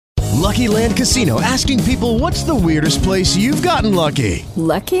Lucky Land Casino, asking people, what's the weirdest place you've gotten lucky?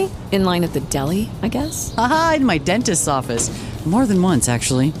 Lucky? In line at the deli, I guess? Aha, in my dentist's office. More than once,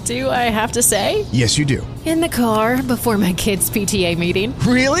 actually. Do I have to say? Yes, you do. In the car before my kids' PTA meeting.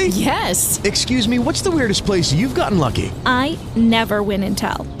 Really? Yes. Excuse me, what's the weirdest place you've gotten lucky? I never win and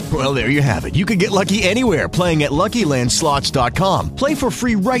tell. Well, there you have it. You can get lucky anywhere, playing at LuckyLandSlots.com. Play for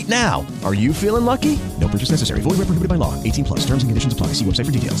free right now. Are you feeling lucky? No purchase necessary. Void where prohibited by law. 18 plus. Terms and conditions apply. See website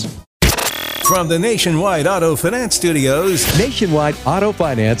for details. From the Nationwide Auto Finance Studios, Nationwide Auto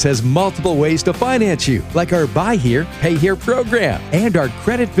Finance has multiple ways to finance you, like our Buy Here, Pay Here program and our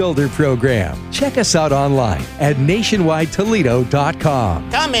Credit Builder program. Check us out online at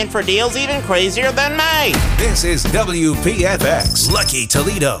nationwidetoledo.com. Come in for deals even crazier than mine. this is WPFX, Lucky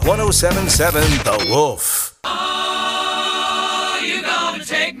Toledo, 107.7 The Wolf. Oh, you're gonna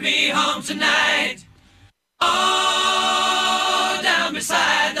take me home tonight. Oh, down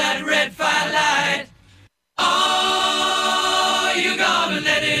beside that red firelight. Oh, you're gonna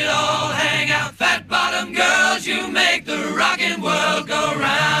let it all hang out. Fat bottom girls, you make the rockin' world go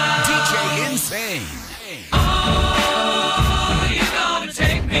round. DJ Insane. Oh, you're gonna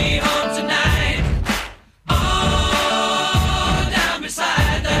take me home tonight. Oh, down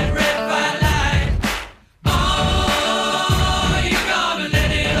beside that red firelight. Oh, you're gonna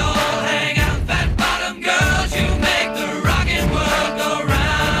let it all hang out. Fat bottom girls, you make the rockin' world go round.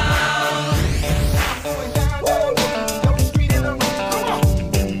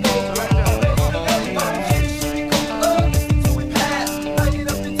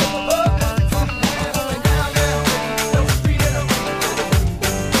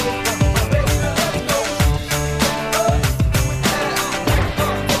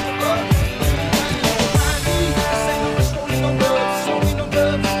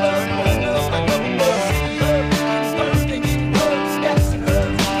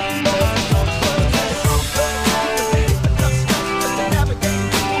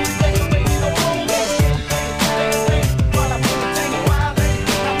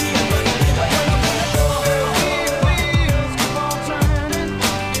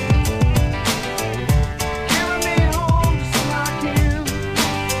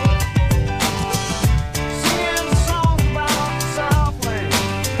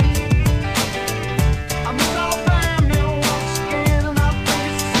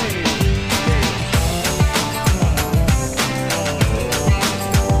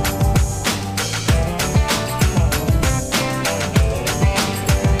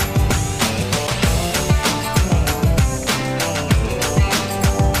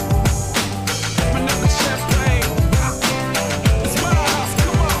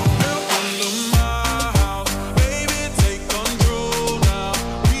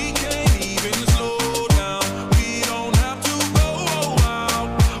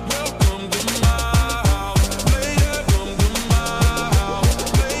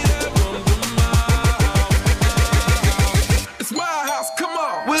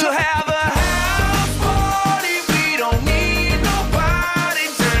 We'll have a house party. We don't need nobody.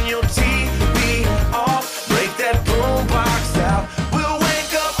 Turn your TV off. Break that boombox out. We'll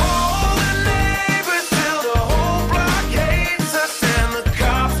wake up all the neighbors till the whole block hates us, and the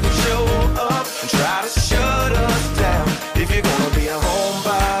cops will show up and try to shut us down. If you're gonna be a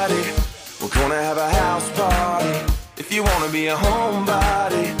homebody, we're gonna have a house party. If you wanna be a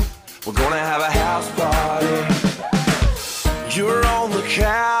homebody, we're gonna have a house party. You're on the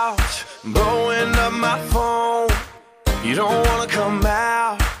couch, blowing up my phone. You don't wanna come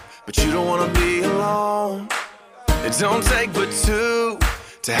out, but you don't wanna be alone. It don't take but two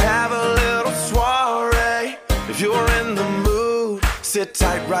to have a little soiree. If you're in the mood, sit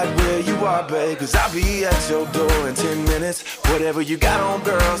tight right where you are, babe, 'cause I'll be at your door in 10 minutes. Whatever you got on,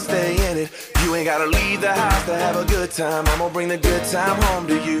 girl, stay in it. You ain't gotta leave the house to have a good time. I'm gonna bring the good time home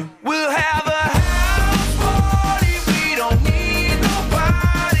to you. We'll have a house party. We don't need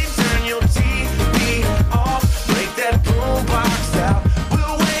nobody. Turn your TV off. Break that boombox out.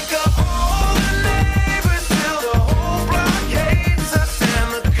 We'll wake up all the neighbors till the whole block hates us, and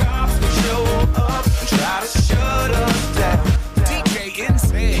the cops will show up and try to shut us down. DJ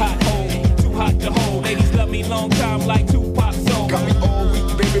Insane. Hot hole, too hot to hold. Ladies love me long time like Tupac soul. Got me all weak,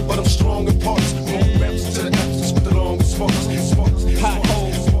 baby, but I'm strong in parts. More raps to the absence with the longest sparks. Hot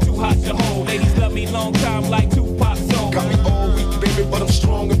hole, too hot to hold.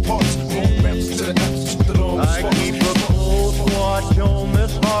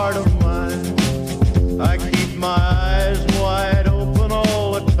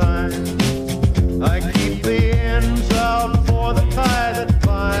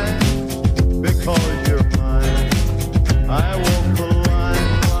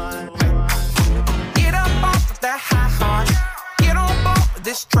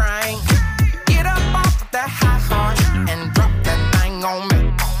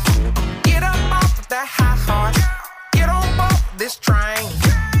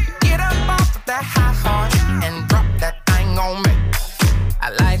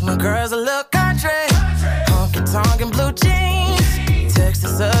 country. Honky tonk and blue jeans.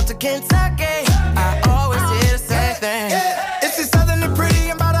 Texas up to Kentucky. I always hear the same thing. If she's southern and pretty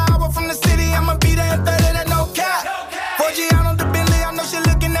and about an hour from the city, I'ma be there in 30, that no cap. 4G out on the Bentley, I know she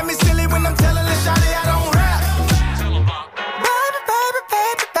looking at me silly when I'm telling her, shawty, I don't rap.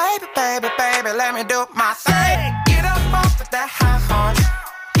 Baby, let me do my thing. Get up off with that high horse.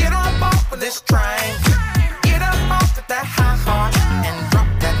 Get on off with this train. Get up off with that high horse and drop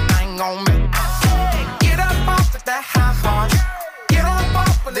that thing on me. Get up off with that high horse. Get on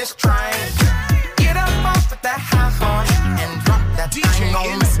off with this train. Get up off with that high horse and drop that thing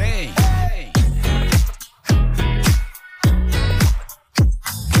on me.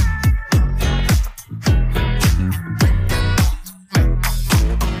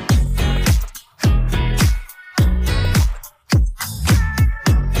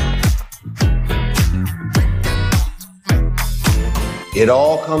 It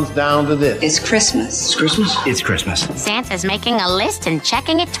all comes down to this. It's Christmas. It's Christmas? It's Christmas. Santa's making a list and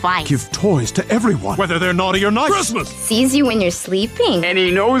checking it twice. Give toys to everyone, whether they're naughty or nice. Christmas! Sees you when you're sleeping. And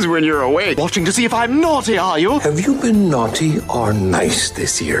he knows when you're awake. Watching to see if I'm naughty, are you? Have you been naughty or nice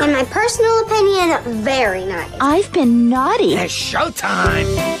this year? In my personal opinion, very nice. I've been naughty. It's showtime!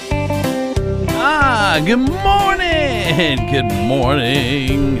 Good morning! Good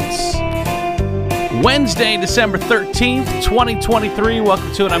morning. It's Wednesday, December 13th, 2023.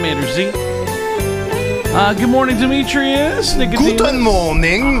 Welcome to it. I'm Andrew Z. Good morning, Demetrius. Good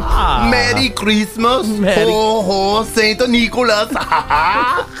morning. Merry Christmas. Ho, ho, Saint Nicholas.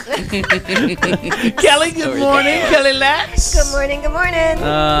 Kelly, good morning. Kelly Latz. Good morning, good morning.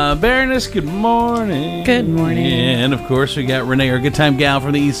 Baroness, good morning. Good morning. And, of course, we got Renee, our good time gal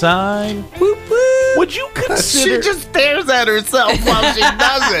from the east side. Whoop, whoop. Would you consider... She just stares at herself while she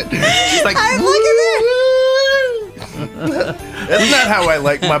does it. She's like, I'm looking That's not how I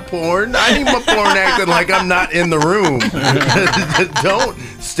like my porn. I need my porn acting like I'm not in the room. Don't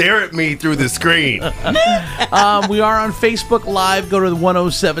stare at me through the screen. We are on Facebook Live. Go to the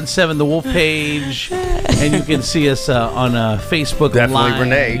 1077 The Wolf page, and you can see us on Facebook Definitely Live.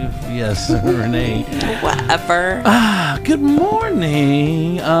 Renee. Yes, Renee. Whatever. Good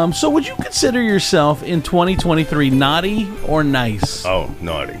morning. So would you consider yourself in 2023 naughty or nice? Oh,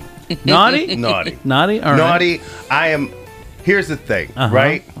 naughty. Naughty? Naughty. Naughty? All right. Naughty. I am... Here's the thing,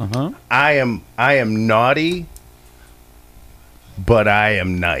 right? I am naughty, but I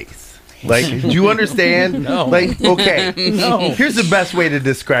am nice. Like, do you understand? No. Like, okay. No. Here's the best way to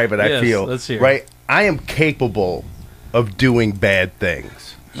describe it, I Yes, feel. let's hear it. Right? I am capable of doing bad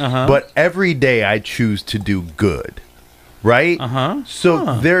things. But every day I choose to do good. Right?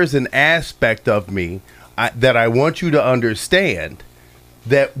 So there's an aspect of me that I want you to understand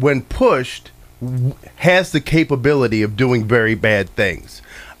that when pushed has the capability of doing very bad things.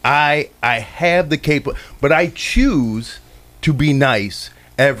 I have the but I choose to be nice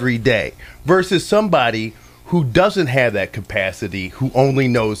every day versus somebody who doesn't have that capacity, who only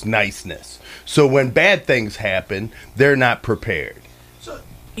knows niceness. So when bad things happen, they're not prepared. So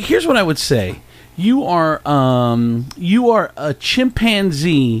here's what I would say. You are a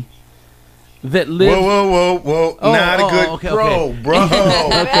chimpanzee that lives... Whoa. Not a good... Okay. Bro. Okay. Whoa.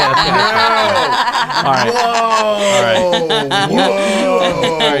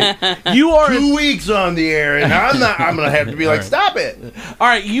 All right. You are 2 weeks on the air, and I'm going to have to be like, stop it. All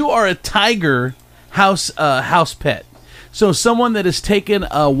right, you are a tiger house pet. So someone that has taken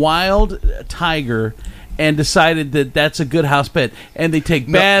a wild tiger and decided that that's a good house pet, and they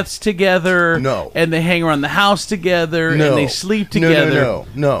take baths together, and they hang around the house together, and they sleep together.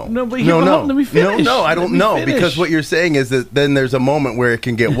 No, but let me finish. No, I don't know, because what you're saying is that then there's a moment where it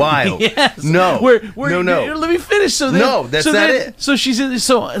can get wild. Yes. No. No. Let me finish. So then, no, that's not it. So she's in.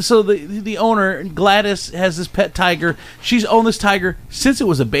 So the owner Gladys has this pet tiger. She's owned this tiger since it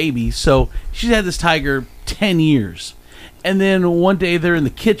was a baby. So she's had this tiger 10 years. And then one day they're in the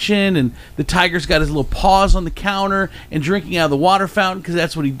kitchen, and the tiger's got his little paws on the counter and drinking out of the water fountain because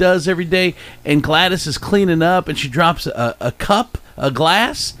that's what he does every day. And Gladys is cleaning up, and she drops a cup, a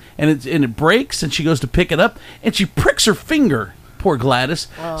glass, and it breaks, and she goes to pick it up, and she pricks her finger. Poor Gladys.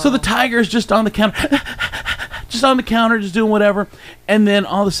 Oh. So the tiger is just on the counter, just doing whatever. And then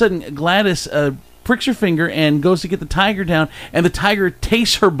all of a sudden, Gladys pricks her finger and goes to get the tiger down, and the tiger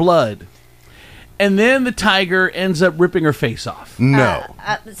tastes her blood. And then the tiger ends up ripping her face off. No,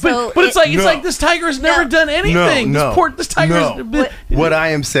 but it's like this tiger has never done anything. This tiger. What I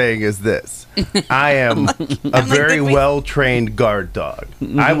am saying is this: I am a very well-trained guard dog.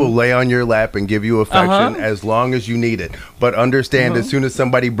 I will lay on your lap and give you affection as long as you need it. But understand, as soon as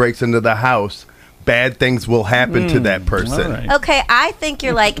somebody breaks into the house, bad things will happen to that person. Right. Okay, I think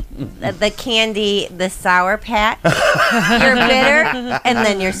you're like the candy, the Sour Patch. You're bitter, and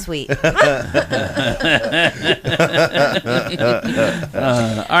then you're sweet. All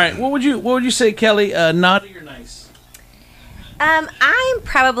right, what would you say, Kelly? Naughty or nice? I'm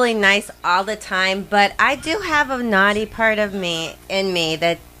probably nice all the time, but I do have a naughty part of me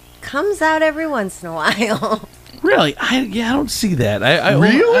that comes out every once in a while. Really? I don't see that. I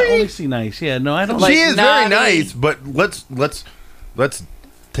only see nice. Yeah, no, I don't. She is naughty. very nice, but let's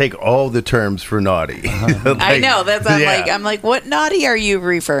take all the terms for naughty. I know. That's I'm like, what naughty are you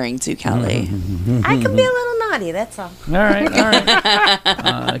referring to, Kelly? I can be a little naughty. That's all. All right.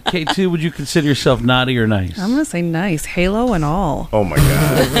 K2, would you consider yourself naughty or nice? I'm gonna say nice, Halo and all. Oh my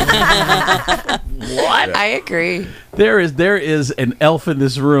god! What? I agree. There is an elf in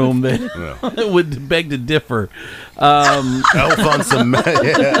this room that would beg to differ. Elf on some.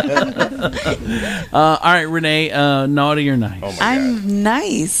 All right, Renee, naughty or nice? Oh my I'm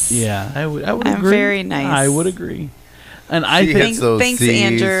nice. Yeah, I would agree. I'm very nice. I would agree. And I She think hits those Thanks, C's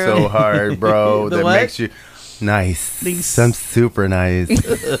Andrew. so hard, bro. The that what? makes you nice. Nice. I'm super nice.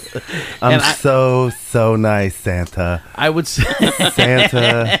 I'm And so nice, Santa. I would say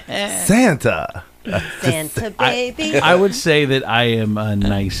Santa. Santa baby. I would say that I am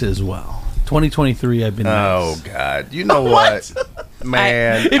nice as well. 2023, I've been nice. Oh God! You know what,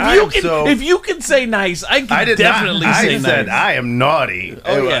 man? If you can say nice, I can definitely say nice. I said I am naughty.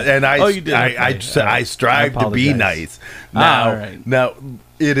 Oh, yeah. And you did. Okay. I strive to be apologize. nice. Now,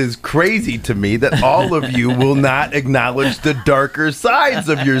 it is crazy to me that all of you will not acknowledge the darker sides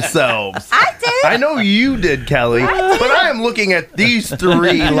of yourselves. I did. I know you did, Kelly, but I am looking at these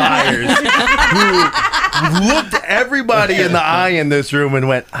three liars who looked everybody in the eye in this room and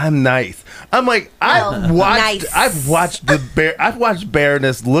went, "I'm nice." I'm like, I've watched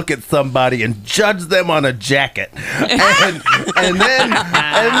Baroness look at somebody and judge them on a jacket, and then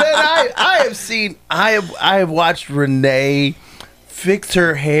I have watched Renee fix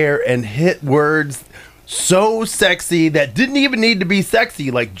her hair and hit words so sexy that didn't even need to be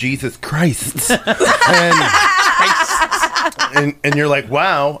sexy, like Jesus Christ. And you're like,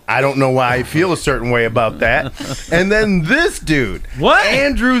 wow, I don't know why I feel a certain way about that. And then this dude,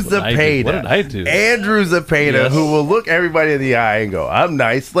 Andrew Zapata. What did I do? Andrew Zapata, Yes. who will look everybody in the eye and go, I'm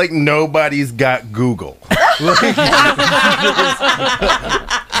nice, like nobody's got Google.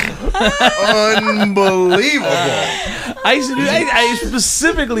 Unbelievable. I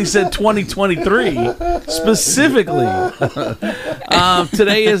specifically said 2023. Specifically.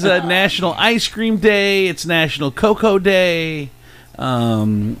 Today is a National Ice Cream Day. It's National Cocoa Day.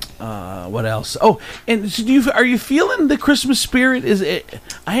 What else? Oh, and so are you feeling the Christmas spirit?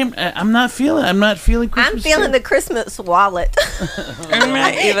 I'm not feeling Christmas. I'm feeling the Christmas wallet. I'm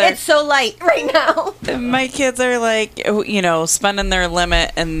not either. It's so light right now. My kids are like, spending their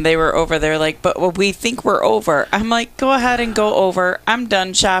limit, and they were over there like, but we think we're over. I'm like, go ahead and go over. I'm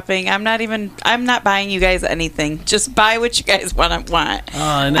done shopping. I'm not buying you guys anything. Just buy what you guys want. And that's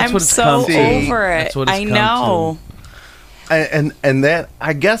I'm what it's so come to. over it. That's what it's I come know. And that,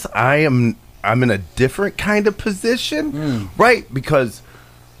 I guess I'm in a different kind of position, right? Because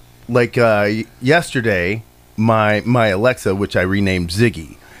like yesterday, my Alexa, which I renamed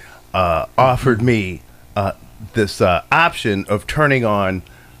Ziggy, offered me this option of turning on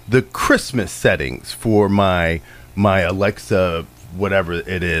the Christmas settings for my Alexa, whatever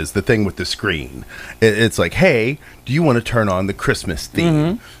it is, the thing with the screen. It's like, hey, do you want to turn on the Christmas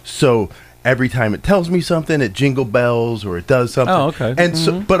theme? So every time it tells me something, it jingle bells or it does something. Oh, okay. And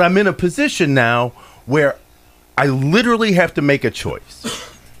so, but I'm in a position now where I literally have to make a choice.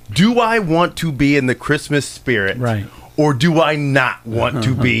 Do I want to be in the Christmas spirit? Right. Or do I not want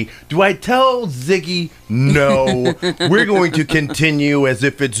to be? Do I tell Ziggy, no, we're going to continue as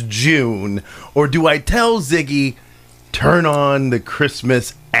if it's June? Or do I tell Ziggy, turn on the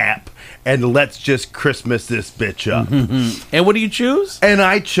Christmas app and let's just Christmas this bitch up? And what do you choose? And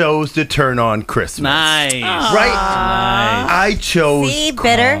I chose to turn on Christmas. Nice. Right? Nice. I chose... See,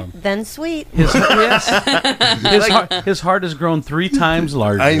 bitter, then sweet. His heart has grown 3 times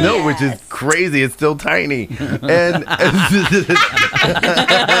larger. I know, which is crazy. It's still tiny. And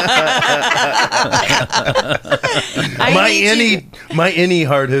my innie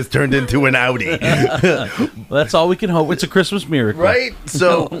heart has turned into an outie. Well, that's all we can hope. It's a Christmas miracle. Right?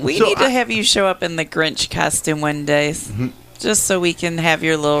 So we need to have you show up in the Grinch costume one day. Just so we can have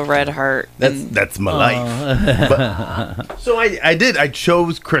your little red heart. That's my life. But, so I did. I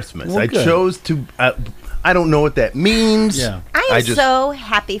chose Christmas. Well, I good. chose to... I don't know what that means. Yeah. I am so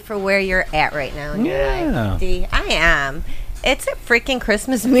happy for where you're at right now in your life, D. I am. It's a freaking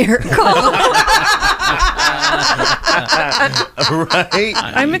Christmas miracle. Right?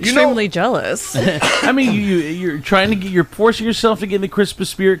 I'm extremely jealous. I mean, you're forcing yourself to get in the Christmas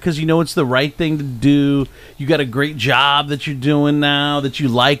spirit because you know it's the right thing to do. You got a great job that you're doing now that you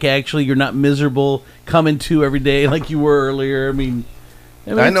like. Actually, you're not miserable coming to every day like you were earlier. I mean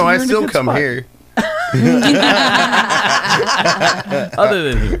I know. I you're in a still good come spot. here.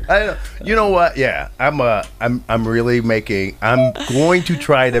 Other than here, I know. You know what? Yeah, I'm really making. I'm going to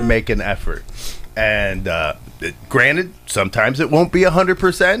try to make an effort, and granted, sometimes it won't be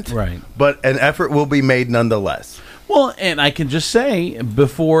 100%, right? But an effort will be made nonetheless. Well, and I can just say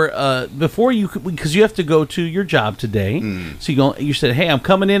before you, because you have to go to your job today. So you said, "Hey, I'm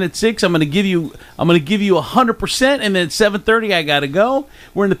coming in at 6. I'm going to give you 100%, and then at 7:30 I got to go."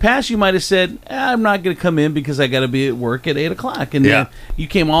 Where in the past you might have said, "I'm not going to come in because I got to be at work at 8 o'clock," and then you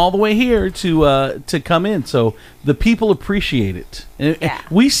came all the way here to come in. So the people appreciate it. And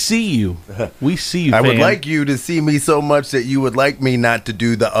we see you. We see you. I would fam. like you to see me so much that you would like me not to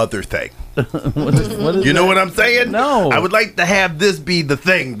do the other thing. What is you know that? what I'm saying? No. I would like to have this be the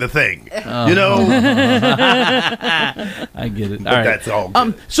thing. Oh. You know? I get it. But All right. that's all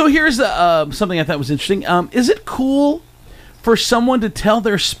good. So here's something I thought was interesting. Is it cool for someone to tell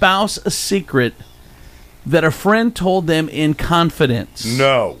their spouse a secret that a friend told them in confidence?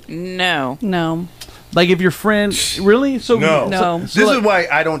 No. No. Like if your friend really no. This is why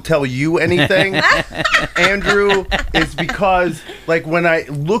I don't tell you anything, Andrew. It's because like when I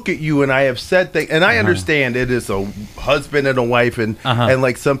look at you and I have said things, and I understand it is a husband and a wife, and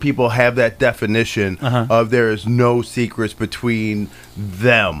like some people have that definition of there is no secrets between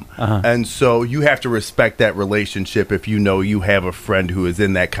them, and so you have to respect that relationship if you know you have a friend who is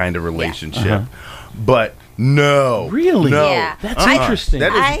in that kind of relationship, but. No. Really? No. Yeah. That's interesting.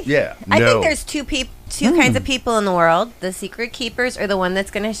 That is, I think there's two kinds of people in the world. The secret keepers or the one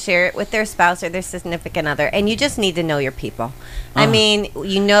that's going to share it with their spouse or their significant other. And you just need to know your people. I mean,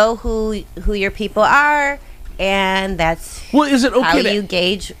 you know who your people are, and that's is it okay how to, you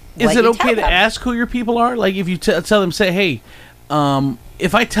gauge Is what it you okay tell to them. ask who your people are? Like if you tell them, say, hey,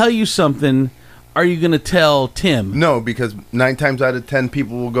 if I tell you something, are you going to tell Tim? No, because 9 times out of 10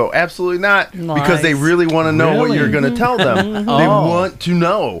 people will go, absolutely not, because they Nice. really want to know what Really? you're going to tell them. They want to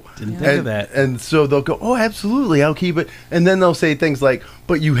know. Didn't think of that. And so they'll go, oh, absolutely, I'll keep it. And then they'll say things like,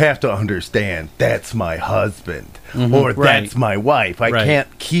 but you have to understand, that's my husband. Or Right. that's my wife. I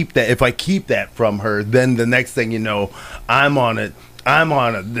can't keep that. If I keep that from her, then the next thing you know, I'm on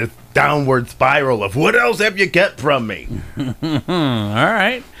this downward spiral of what else have you get from me? All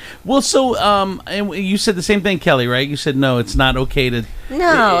right. Well, so and you said the same thing, Kelly, right? You said no, it's not okay to.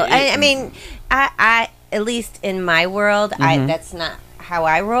 No, I mean, I at least in my world, that's not how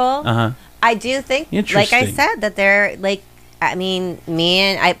I roll. I do think, like I Interesting. said, that they're like. I mean, me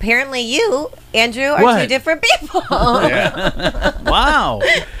and apparently you, Andrew, are What? two different people. Wow.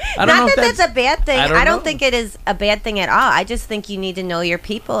 I don't know Not if that that's a bad thing. I don't know. think it is a bad thing at all. I just think you need to know your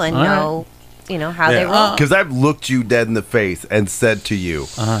people and All know, how they roll. Because I've looked you dead in the face and said to you,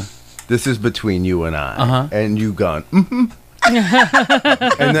 this is between you and I. And you gone, and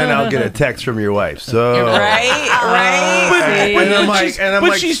then I'll get a text from your wife. So Right. And I'm like,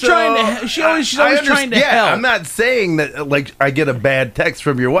 But she's trying to. She's always trying to help. I'm not saying that like I get a bad text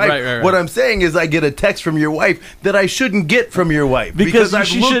from your wife. Right. What I'm saying is I get a text from your wife that I shouldn't get from your wife Because I've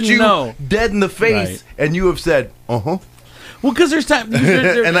she looked shouldn't you know. dead in the face and you have said, Well, because there's times,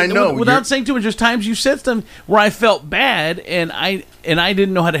 And I know without you're- saying too much, there's times you said something where I felt bad and I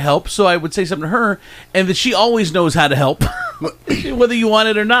didn't know how to help, so I would say something to her, and that she always knows how to help, whether you want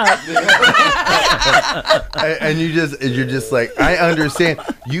it or not. and you're just like, I understand.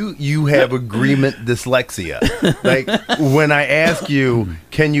 You have agreement dyslexia. Like when I ask you,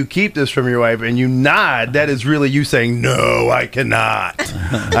 can you keep this from your wife, and you nod, that is really you saying, no, I cannot.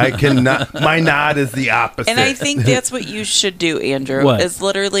 I cannot. My nod is the opposite. And I think that's what you should do, Andrew. What? Is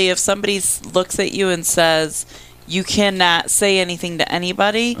literally if somebody looks at you and says you cannot say anything to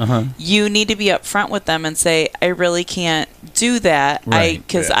anybody, you need to be upfront with them and say, I really can't do that. Right.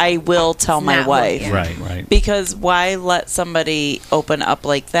 Because I will tell It's my not wife. what- Right. Because why let somebody open up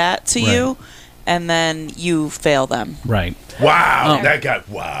like that to you and then you fail them? Right. Wow, Oh. that got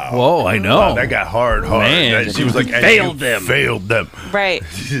wow. Whoa, I know. Wow, that got hard. Man, She was like, failed "And you them." Failed them. Right.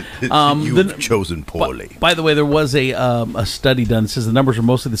 You've chosen poorly. By the way, there was a study done that says the numbers are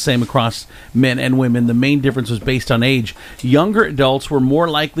mostly the same across men and women. The main difference was based on age. Younger adults were more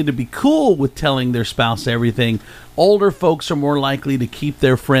likely to be cool with telling their spouse everything. Older folks are more likely to keep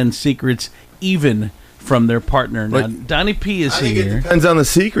their friends' secrets, even from their partner. Now, Donnie P is I think it here. depends on the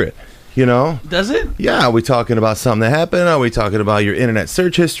secret. You know? Does it? Yeah. Are we talking about something that happened? Are we talking about your internet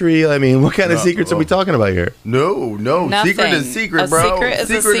search history? I mean, what kind of secrets are we talking about here? No. Nothing. Secret is secret, A bro. secret is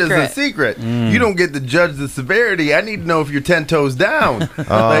a Secret secret. is a secret. You don't get to judge the severity. I need to know if you're 10 toes down.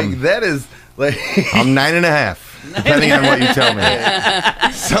 Like, that is... Like, I'm 9.5. Depending on what you tell me.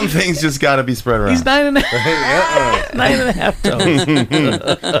 Some things just got to be spread around. He's 9.5. 9.5 toes.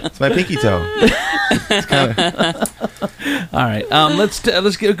 It's my pinky toe. It's kinda... All right. Let's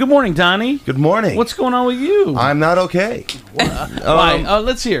get. Good morning, Donnie. Good morning. What's going on with you? I'm not okay. Why?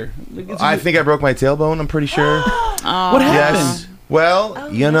 Let's hear. I think I broke my tailbone. I'm pretty sure. What happened? Yes.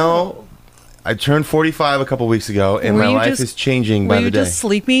 Well, you know, I turned 45 a couple weeks ago, and Were my you life just- is changing Were by you the day. just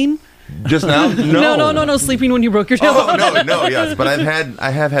sleeping? Just now? No. No, sleeping when you broke your tailbone. Oh no, yes, but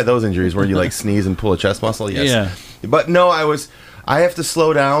I have had those injuries where you like sneeze and pull a chest muscle. Yes, Yeah. But no, I have to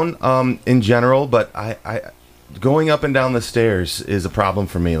slow down in general. But I going up and down the stairs is a problem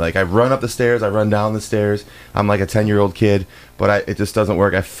for me. Like I run up the stairs, I run down the stairs. I'm like a 10-year-old kid, but it just doesn't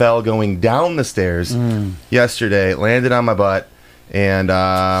work. I fell going down the stairs yesterday, landed on my butt. And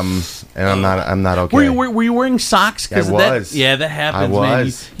I'm not okay. Were you wearing socks? I was. That happens, I man.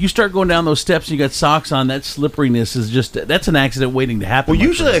 was. You start going down those steps and you got socks on. That slipperiness is that's an accident waiting to happen. Well, my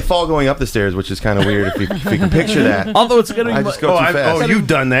usually friend. I fall going up the stairs, which is kind of weird if you can picture that. Although it's going to be... I just go too fast. Oh, you've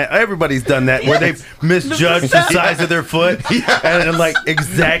done that. Everybody's done that, where they've misjudged the size of their foot and like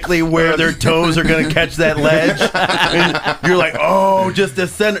exactly where their toes are going to catch that ledge. And you're like, oh, just the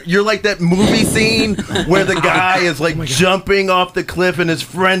center. You're like that movie scene where the guy is like jumping off the cliff and his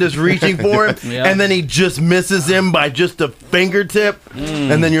friend is reaching for him, and then he just misses him by just a fingertip,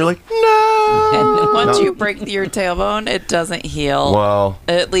 and then you're like, no. And once you break your tailbone, it doesn't heal. Well,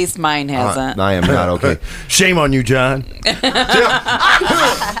 at least mine hasn't. I am not okay. Shame on you, John.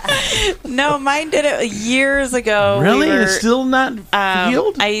 No, mine did it years ago. Really? It's still not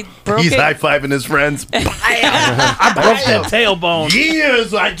healed? I broke He's it. high-fiving his friends. I broke that tailbone. Years.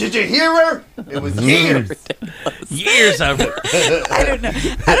 Did you hear her? It was years. Years of I don't know.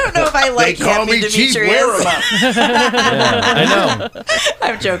 I don't know if I like They call Happy me Chief Demetrius. Wear-em-out. I know.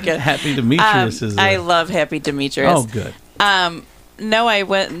 I'm joking. Happy Demetrius is... I love Happy Demetrius. Oh, good. No, I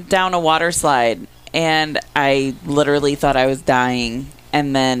went down a water slide and I literally thought I was dying,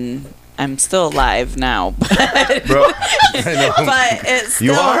 and then I'm still alive now. Bro, I know. But it You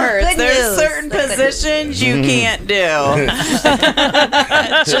still are? hurts. Good There's news. certain positions you can't do.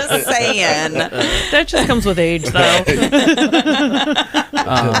 Just saying. That just comes with age, though.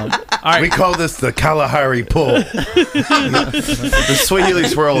 All right. We call this the Kalahari pull. The Swahili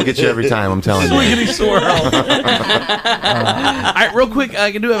swirl will get you every time. I'm telling you. Swiggity swirl. All right, real quick, I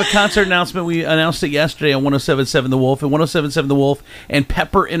do have a concert announcement. We announced it yesterday on 107.7 The Wolf. And 107.7 The Wolf and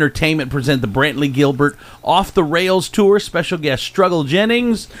Pepper Entertainment present the Brantley Gilbert Off the Rails Tour. Special guest Struggle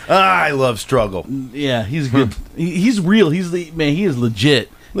Jennings. I love Struggle. Yeah, he's good. He's real. He is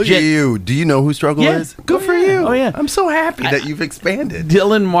legit. Look at you. Do you know who Struggle Yeah. is? Good for you. Oh, yeah. I'm so happy that you've expanded.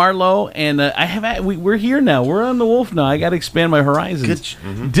 Dylan Marlowe, and we're here now. We're on the Wolf now. I got to expand my horizons.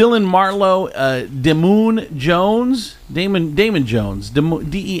 Dylan Marlowe, Damon Jones, Damon Jones,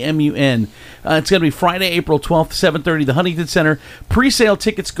 Demun. It's going to be Friday, April 12th, 7:30, the Huntington Center. Pre-sale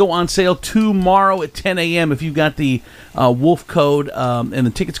tickets go on sale tomorrow at 10 a.m. if you've got the Wolf code, and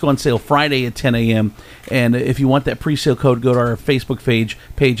the tickets go on sale Friday at 10 a.m. And if you want that pre-sale code, go to our Facebook page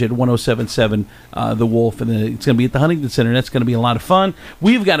at 1077 The Wolf, and it's going to be at the Huntington Center. That's going to be a lot of fun.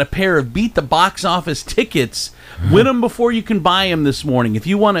 We've got a pair of Beat the Box Office tickets. Win them before you can buy them this morning. If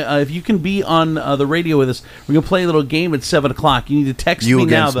you want to, if you can be on the radio with us, we're going to play a little game at 7 o'clock. You need to text me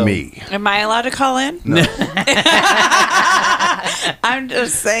now, though. Me. Am I allowed to call in? No. I'm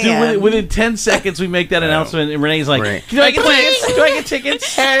just saying. Dude, within 10 seconds, we make that announcement, and Renee's like, Right. do I get tickets? Do I get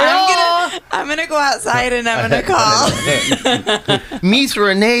tickets? I'm gonna go outside and I'm gonna call. Miss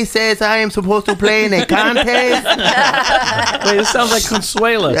Renee says I am supposed to play in a contest. Wait, this sounds like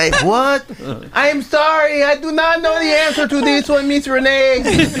Consuela. Like, what? I'm sorry. I do not know the answer to this one, Miss Renee.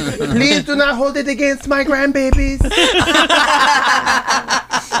 Please do not hold it against my grandbabies.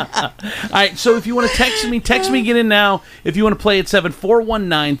 All right, so if you want to text me, get in now. If you want to play at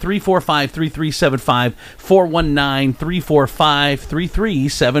 7-419-345-3375,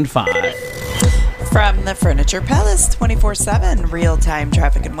 419-345-3375. From the Furniture Palace 24/7 real-time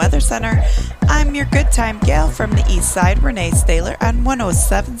traffic and weather center, I'm your good time gal from the east side, Renee Staler on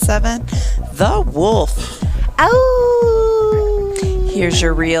 107.7 The Wolf. Oh! Here's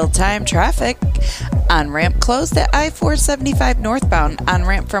your real-time traffic. On-ramp closed at I-475 northbound.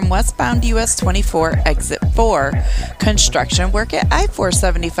 On-ramp from westbound US 24 exit 4. Construction work at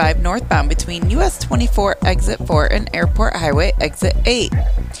I-475 northbound between US 24 exit 4 and Airport Highway exit 8.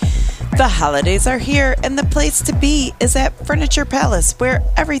 The holidays are here, and the place to be is at Furniture Palace, where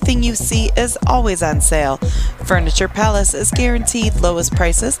everything you see is always on sale. Furniture Palace is guaranteed lowest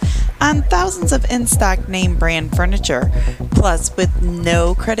prices on thousands of in-stock name brand furniture. Plus, with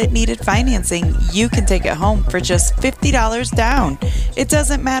no credit needed financing, you can take it home for just $50 down. It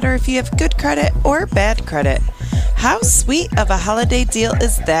doesn't matter if you have good credit or bad credit. How sweet of a holiday deal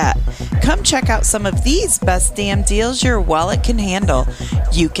is that? Come check out some of these best damn deals your wallet can handle.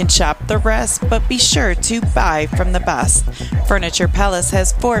 You can shop the rest, but be sure to buy from the best. Furniture Palace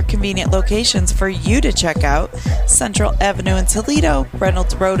has 4 convenient locations for you to check out: Central Avenue in Toledo,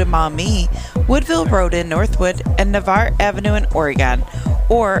 Reynolds Road in Maumee, Woodville Road in Northwood, and Navarre Avenue in Oregon,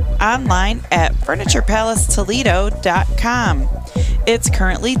 or online at FurniturePalaceToledo.com. It's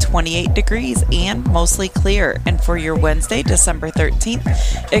currently 28 degrees and mostly clear, and for your Wednesday, December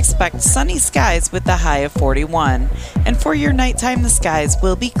 13th, expect sunny skies with a high of 41. And for your nighttime, the skies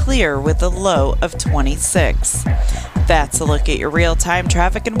will be clear with a low of 26. That's a look at your real-time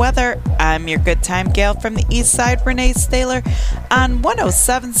traffic and weather. I'm your good time gal from the east side, Renee Staler, on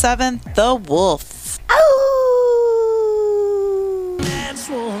 107.7 The Wolf. Oh!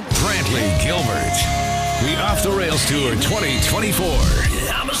 Brantley Gilbert. The Off the Rails Tour 2024.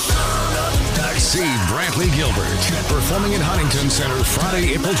 See Brantley Gilbert performing at Huntington Center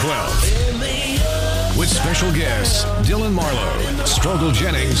Friday, April 12th. With special guests Dylan Marlowe, Struggle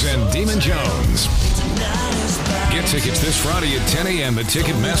Jennings, and Demon Jones. Get tickets this Friday at 10 a.m. at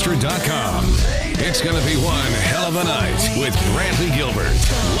Ticketmaster.com. It's going to be one hell of a night with Brantley Gilbert,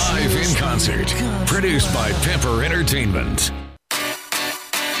 live in concert. Produced by Pepper Entertainment.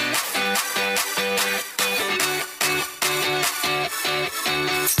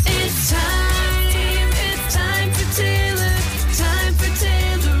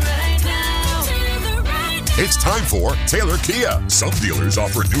 It's time for Taylor Kia. Some dealers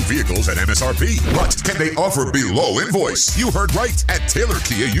offer new vehicles at MSRP, but can they offer below invoice? You heard right. At Taylor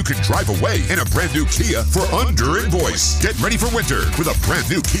Kia, you can drive away in a brand new Kia for under invoice. Get ready for winter with a brand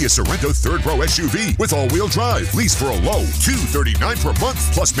new Kia Sorento third row SUV with all-wheel drive. Lease for a low $239 per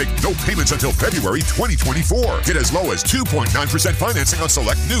month, plus make no payments until February 2024. Get as low as 2.9% financing on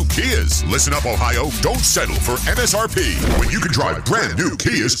select new Kias. Listen up, Ohio. Don't settle for MSRP when you can drive brand new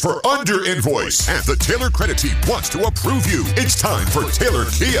Kias for under invoice. And the Taylor Credit Team wants to approve you. It's time for Taylor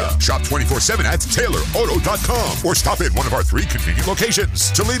Kia. Shop 24/7 at TaylorAuto.com or stop in one of our 3 convenient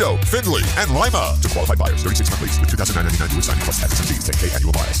locations: Toledo, Findlay, and Lima. To qualified buyers, 36-month lease with $2,999 due with signing plus taxes and fees. 10K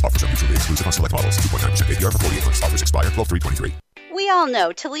annual miles. Offers are mutually exclusive on select models. 2.9% APR for 48 months. Offers expire 12/3/23. We all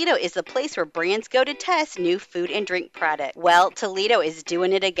know Toledo is the place where brands go to test new food and drink product. Well, Toledo is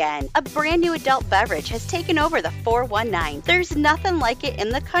doing it again. A brand new adult beverage has taken over the 419. There's nothing like it in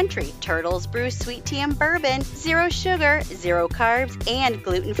the country. Turtles Brew Sweet Tea and Bourbon, 0 sugar, 0 carbs, and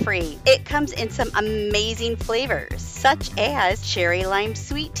gluten-free. It comes in some amazing flavors, such as cherry lime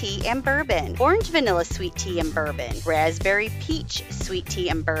sweet tea and bourbon, orange vanilla sweet tea and bourbon, raspberry peach sweet tea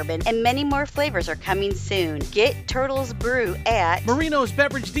and bourbon, and many more flavors are coming soon. Get Turtles Brew at Marino's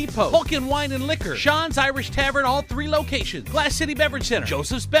Beverage Depot, Vulcan Wine and Liquor, Sean's Irish Tavern, all 3 locations, Glass City Beverage Center,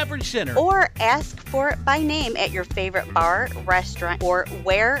 Joseph's Beverage Center. Or ask for it by name at your favorite bar, restaurant, or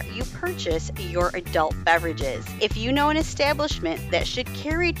where you purchase your adult beverages. If you know an establishment that should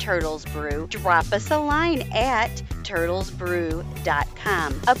carry Turtles Brew, drop us a line at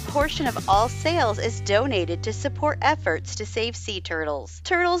turtlesbrew.com. A portion of all sales is donated to support efforts to save sea turtles.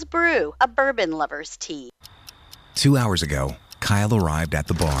 Turtles Brew, a bourbon lover's tea. 2 hours ago, Kyle arrived at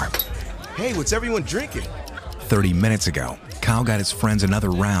the bar. Hey, what's everyone drinking? 30 minutes ago, Kyle got his friends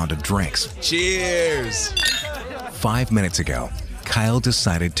another round of drinks. Cheers! 5 minutes ago, Kyle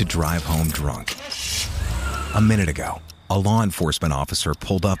decided to drive home drunk. A minute ago, a law enforcement officer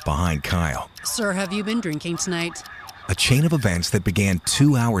pulled up behind Kyle. Sir, have you been drinking tonight? A chain of events that began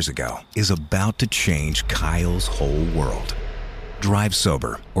 2 hours ago is about to change Kyle's whole world. Drive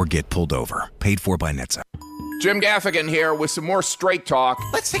sober or get pulled over. Paid for by NHTSA. Jim Gaffigan here with some more Straight Talk.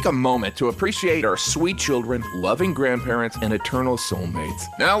 Let's take a moment to appreciate our sweet children, loving grandparents, and eternal soulmates.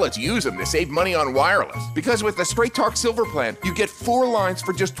 Now let's use them to save money on wireless. Because with the Straight Talk Silver Plan, you get 4 lines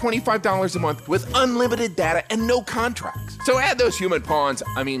for just $25 a month with unlimited data and no contracts. So add those human pawns,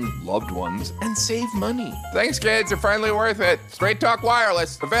 loved ones, and save money. Thanks, kids. They're finally worth it. Straight Talk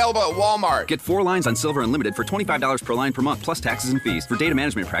Wireless, available at Walmart. Get 4 lines on Silver Unlimited for $25 per line per month, plus taxes and fees. For data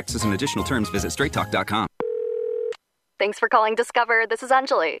management practices and additional terms, visit straighttalk.com. Thanks for calling Discover. This is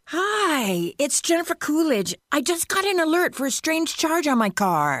Anjali. Hi, it's Jennifer Coolidge. I just got an alert for a strange charge on my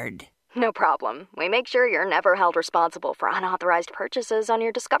card. No problem. We make sure you're never held responsible for unauthorized purchases on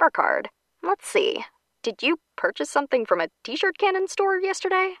your Discover card. Let's see. Did you purchase something from a t-shirt cannon store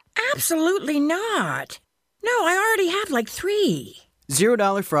yesterday? Absolutely not. No, I already have like 3.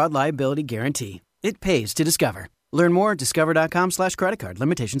 $0 fraud liability guarantee. It pays to Discover. Learn more at discover.com/creditcard.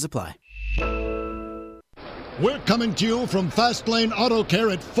 Limitations apply. We're coming to you from Fastlane Auto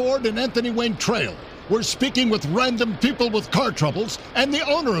Care at Ford and Anthony Wayne Trail. We're speaking with random people with car troubles, and the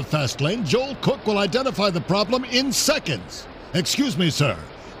owner of Fastlane, Joel Cook, will identify the problem in seconds. Excuse me, sir.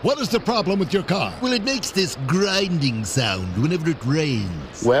 What is the problem with your car? Well, it makes this grinding sound whenever it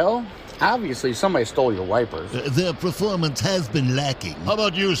rains. Well, obviously somebody stole your wipers. Their performance has been lacking. How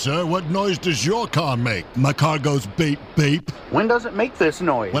about you, sir? What noise does your car make? My car goes beep, beep. When does it make this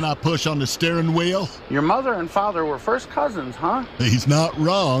noise? When I push on the steering wheel. Your mother and father were first cousins, huh? He's not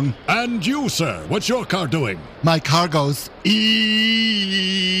wrong. And you, sir, what's your car doing? My car goes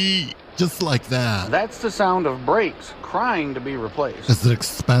ee, just like that. That's the sound of brakes crying to be replaced. Is it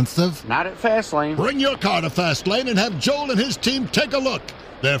expensive? Not at Fastlane. Bring your car to Fastlane and have Joel and his team take a look.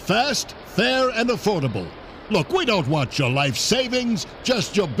 They're fast, fair, and affordable. Look, we don't want your life savings,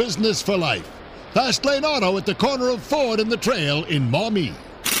 just your business for life. Fastlane Auto at the corner of Ford and the Trail in Maumee.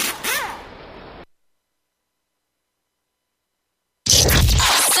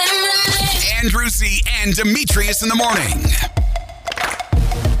 Andrew Z. and Demetrius in the morning.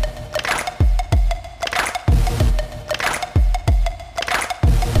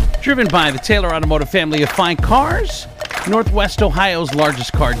 Driven by the Taylor Automotive family of fine cars, Northwest Ohio's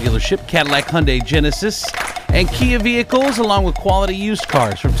largest car dealership, Cadillac, Hyundai, Genesis, and Kia vehicles, along with quality used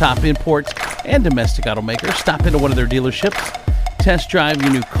cars from top imports and domestic automakers. Stop into one of their dealerships. Test drive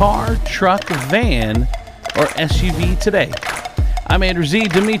your new car, truck, van, or SUV today. I'm Andrew Z.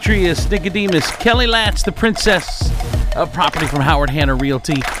 Demetrius, Nicodemus, Kelly Latz, the princess of property from Howard Hanna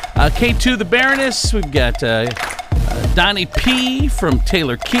Realty. K2, the Baroness. We've got Donnie P. from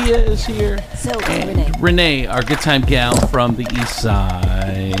Taylor Kia is here. So, and Renee, our good time gal from the east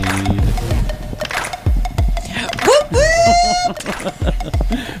side.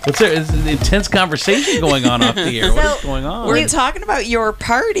 What's there? Is an intense conversation going on off the air. What is going on? We're talking about your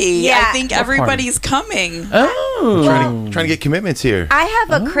party. Yeah. I think everybody's coming. Oh. Trying to get commitments here. I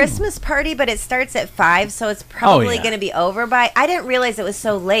have a Christmas party, but it starts at 5, so it's probably yeah. going to be over by. I didn't realize it was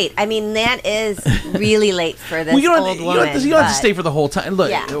so late. I mean, that is really late for this Well, you old don't woman. have to stay for the whole time. Look,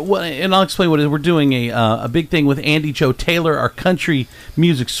 Yeah. well, and I'll explain what it is. We're doing a big thing with Andy Joe Taylor, our country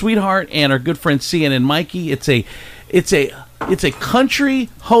music sweetheart, and our good friend CNN Mikey. It's a country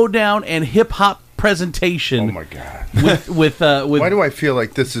hoedown and hip hop presentation. Oh my God! With Why do I feel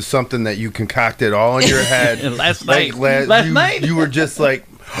like this is something that you concocted all in your head? Last night, you were just like.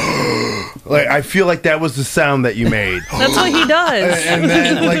 Like I feel like that was the sound that you made. That's what he does. And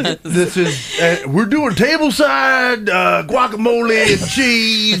then like this is we're doing tableside guacamole and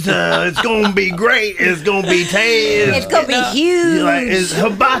cheese. It's gonna be great. It's gonna be tasty. It's gonna be huge. Like, it's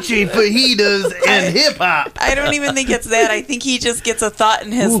hibachi fajitas and hip hop. I don't even think it's that. I think he just gets a thought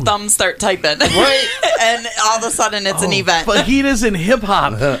and his thumbs start typing. Right. And all of a sudden it's an event. Fajitas and hip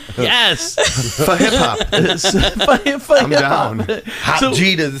hop. Yes. For hip hop. I'm down. Hot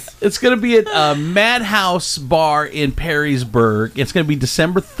Jetas. It's going to be at Madhouse Bar in Perrysburg. It's going to be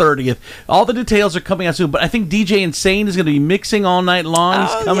December 30th. All the details are coming out soon, but I think DJ Insane is going to be mixing all night long.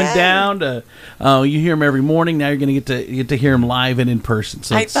 He's coming down. You hear him every morning. Now you're going to get to hear him live and in person.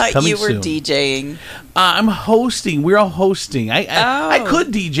 So I it's thought coming you were soon. DJing. I'm hosting. We're all hosting. I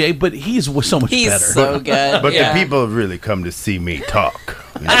could DJ, but he's so much better. He's so good. But the people have really come to see me talk.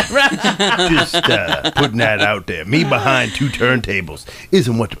 Just putting that out there. Me behind two turntables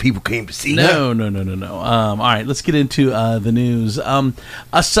isn't what the people came to see. No. All right, let's get into the news. A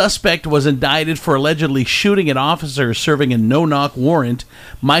suspect was indicted for allegedly shooting at officers serving a no-knock warrant.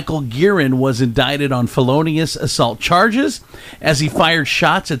 Michael Guerin was indicted on felonious assault charges as he fired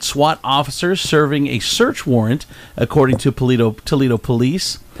shots at SWAT officers serving a search warrant, according to Toledo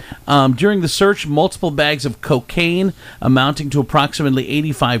police. During the search, multiple bags of cocaine amounting to approximately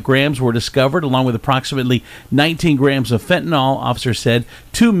 85 grams were discovered, along with approximately 19 grams of fentanyl. Officers said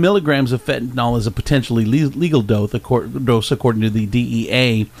 2 milligrams of fentanyl is a potentially legal dose, according to the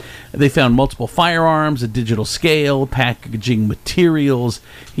DEA. They found multiple firearms, a digital scale, packaging materials.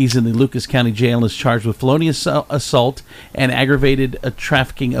 He's in the Lucas County Jail and is charged with felonious assault and aggravated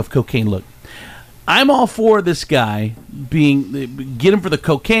trafficking of cocaine. Look, I'm all for this guy get him for the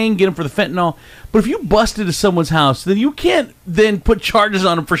cocaine, get him for the fentanyl. But if you bust into someone's house, then you can't then put charges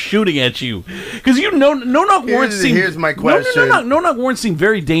on him for shooting at you. Because no-knock warrants seem... Here's my question. No-knock warrants seem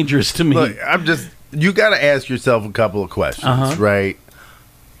very dangerous to me. Look, you got to ask yourself a couple of questions, right?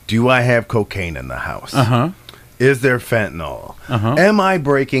 Do I have cocaine in the house? Uh-huh. Is there fentanyl? Am I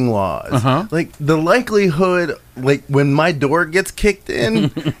breaking laws? Like, the likelihood, like, when my door gets kicked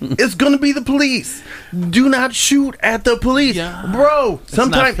in, it's going to be the police. Do not shoot at the police. Bro,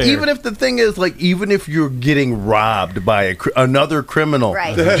 sometimes, even if the thing is, like, even if you're getting robbed by another criminal,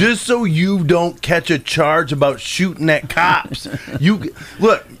 just so you don't catch a charge about shooting at cops.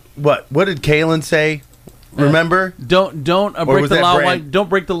 Look, what did Kalen say? Remember? Don't break the law. Don't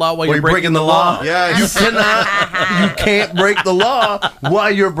break the law while you're breaking the law. Yeah, you can't break the law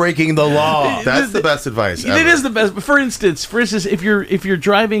while you're breaking the law. That's the best advice ever. It is the best. But for instance, if you're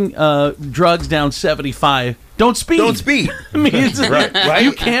driving drugs down 75, don't speed. Don't speed. I mean, right?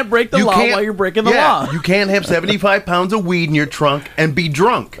 You can't break the law while you're breaking the law. You can't have 75 pounds of weed in your trunk and be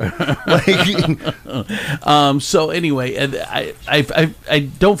drunk. So anyway, I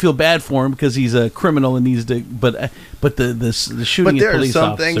don't feel bad for him because he's a criminal and needs to. But the shooting. But there at police are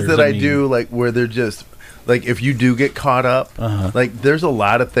some officers, things that I do, like where they're just. Like, if you do get caught up, like, there's a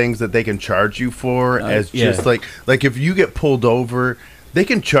lot of things that they can charge you for as just, like, if you get pulled over, they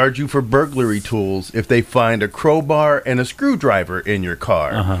can charge you for burglary tools if they find a crowbar and a screwdriver in your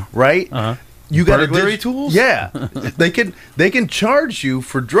car, right? You got burglary tools? Yeah, they can charge you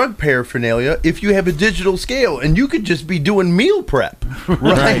for drug paraphernalia if you have a digital scale, and you could just be doing meal prep,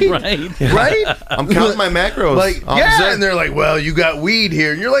 right? Right? I'm counting my macros. Like, and they're like, "Well, you got weed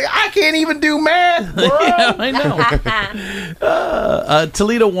here," and you're like, "I can't even do math, bro." Yeah, I know.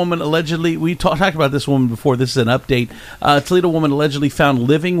 Toledo woman allegedly. We talked about this woman before. This is an update. Toledo woman allegedly found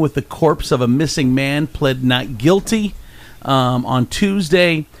living with the corpse of a missing man pled not guilty on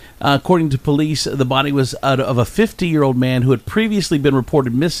Tuesday. According to police, the body was out of a 50-year-old man who had previously been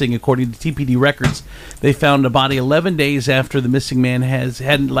reported missing. According to TPD records, they found the body 11 days after the missing man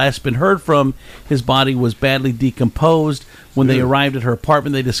hadn't last been heard from. His body was badly decomposed. When they arrived at her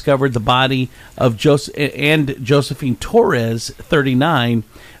apartment, they discovered the body of Josephine Torres, 39.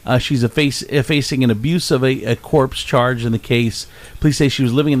 She's facing an abuse of a corpse charge in the case. Police say she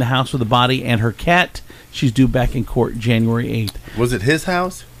was living in the house with the body and her cat. She's due back in court January 8th. Was it his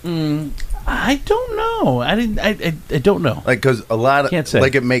house? I don't know. I don't know. Like, because a lot of, Can't say.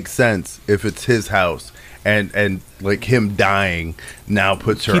 like, it makes sense if it's his house and like him dying now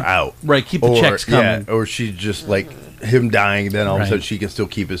puts her out. Right, keep the checks coming. Yeah, or she's just like him dying, then all of a sudden she can still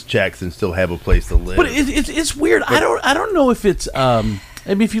keep his checks and still have a place to live. But it's weird. I don't know if it's. I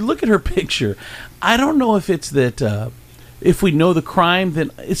mean, if you look at her picture, I don't know if it's that. If we know the crime, then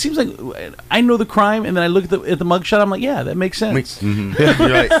it seems like I know the crime, and then I look at the mugshot. I'm like, yeah, that makes sense. You're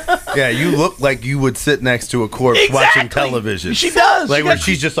like, yeah, you look like you would sit next to a corpse watching television. She does. Like, when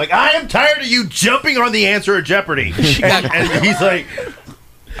she's just like, I am tired of you jumping on the answer of Jeopardy. And he's like,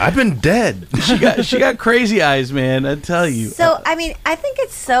 I've been dead. She got crazy eyes, man. I tell you. So, I mean, I think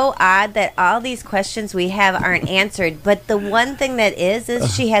it's so odd that all these questions we have aren't answered. But the one thing that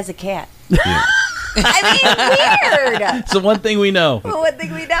is she has a cat. Yeah. I mean, weird. It's the one thing we know. One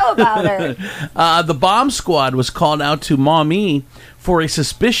thing we know about her. The bomb squad was called out to Maumee for a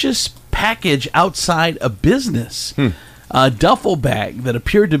suspicious package outside a business. A duffel bag that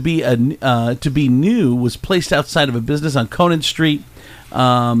appeared to be new was placed outside of a business on Conant Street.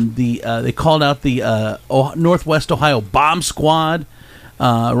 They called out the Northwest Ohio Bomb Squad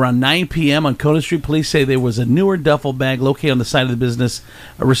around 9 p.m. on Conant Street. Police say there was a newer duffel bag located on the side of the business.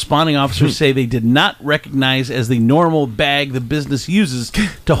 Responding officers say they did not recognize as the normal bag the business uses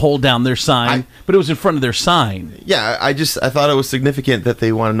to hold down their sign, but it was in front of their sign. Yeah, I thought it was significant that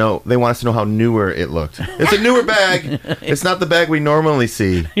they want us to know how newer it looked. It's a newer bag. It's not the bag we normally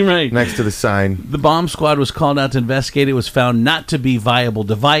see next to the sign. The bomb squad was called out to investigate. It was found not to be a viable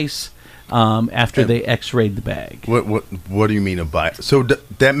device. After they X-rayed the bag. What do you mean a device? So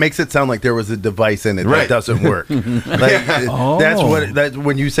that makes it sound like there was a device in it that doesn't work. That's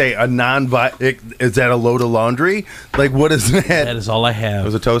when you say a is that a load of laundry? Like, what is that? That is all I have. It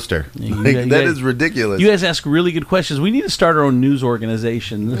was a toaster. That is ridiculous. You guys ask really good questions. We need to start our own news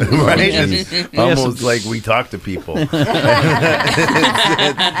organization. Right? It's almost like we talk to people. Like,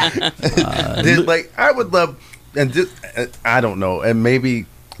 I would love, and just, I don't know, and maybe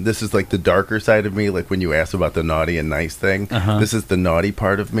this is like the darker side of me, like when you asked about the naughty and nice thing. This is the naughty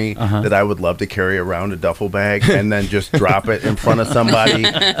part of me that I would love to carry around a duffel bag and then just drop it in front of somebody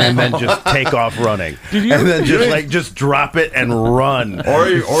and then just take off running. And then just drop it and run.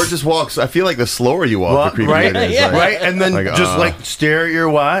 Or just walk. I feel like the slower you walk, the creepier it is. Right? And then stare at your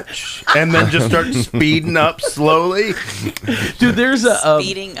watch and then just start speeding up slowly. Dude, there's a...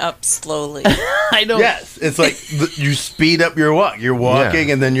 Speeding up slowly. I know. Yes. It's like you speed up your walk. You're walking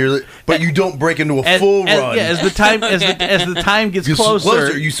and then then but you don't break into a full run. Yeah, as the time gets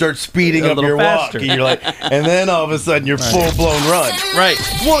closer, you start speeding up your walk, and you're like, and then all of a sudden you're full blown run. Right.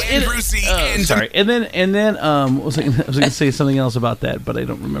 Well, sorry. And then I was going to say something else about that, but I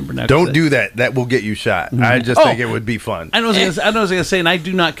don't remember now. Don't do that. That will get you shot. I just think it would be fun. I was going to say, and I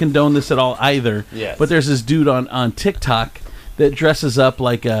do not condone this at all either. Yes. But there's this dude on TikTok that dresses up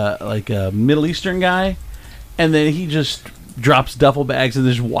like a Middle Eastern guy, and then he just drops duffel bags and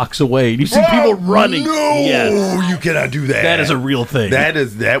just walks away. And you see people running. No, yes. You cannot do that. That is a real thing.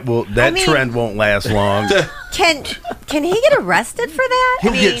 That trend won't last long. Can he get arrested for that?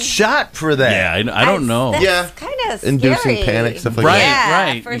 He'll get shot for that. Yeah, I don't know. That's kind of inducing panic, stuff like that.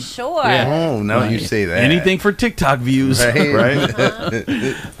 Right, for sure. Yeah. Oh, now you say that. Anything for TikTok views. Right.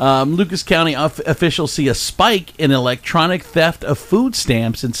 Lucas County officials see a spike in electronic theft of food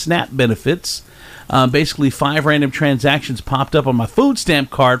stamps and SNAP benefits. Basically, 5 random transactions popped up on my food stamp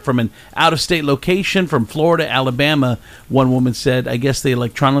card from an out-of-state location from Florida, Alabama. One woman said, I guess they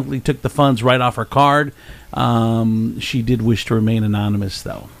electronically took the funds right off her card. She did wish to remain anonymous,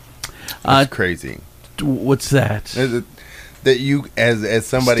 though. That's crazy. What's that? That you, as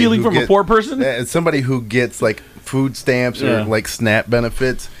somebody stealing from a poor person, as somebody who gets like food stamps or like SNAP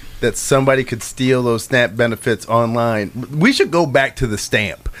benefits, that somebody could steal those SNAP benefits online. We should go back to the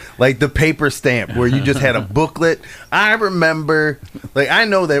stamp, like the paper stamp, where you just had a booklet. I remember, I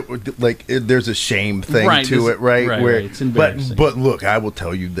know that, there's a shame thing to it, right? Where, it's embarrassing. But look, I will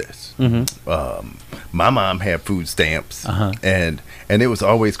tell you this. My mom had food stamps, and it was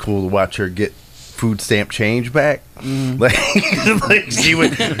always cool to watch her get food stamp change back. Like she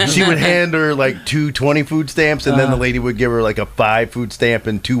would hand her like 2 20 food stamps, and then the lady would give her like a 5 food stamp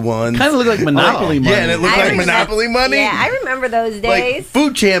and 2 ones. Kind of looked like Monopoly money. Yeah, and it looked like Monopoly money. Yeah, I remember those days.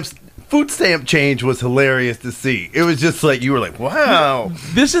 Food stamp change was hilarious to see. It was just like you were like, wow.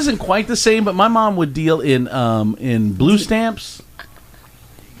 This isn't quite the same, but my mom would deal in blue stamps.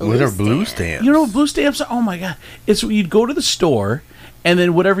 What are blue stamps? You know what blue stamps are? Oh my god! It's you'd go to the store, and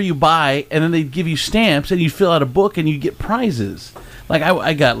then whatever you buy, and then they'd give you stamps, and you fill out a book, and you get prizes. Like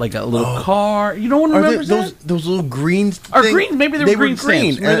I got like a little car. You know what remembers that? Those little green or green? Maybe they were green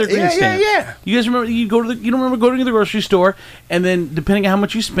stamps. Maybe they're green stamps. Yeah. You guys remember? You don't remember going to the grocery store, and then depending on how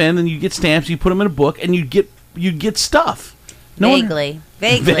much you spend, then you get stamps. You put them in a book, and you get stuff. Vaguely.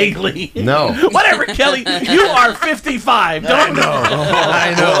 No. Whatever, Kelly. You are 55. Don't know.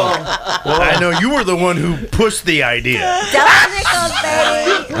 I know. You were the one who pushed the idea. Nickels,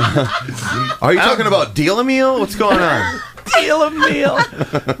 baby. Are you talking about Deal-A-Meal? What's going on? Deal-A-Meal.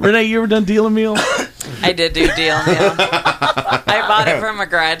 Renee, you ever done Deal-A-Meal? I did do Deal-A-Meal. I bought it from a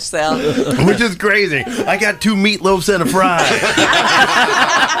garage sale. Which is crazy. I got 2 meatloafs and a fry.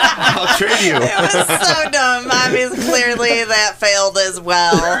 I'll trade you. It was so dumb. Obviously, clearly that failed as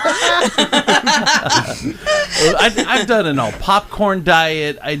well. I've done an all popcorn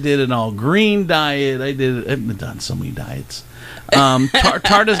diet. I did an all green diet. I've done so many diets.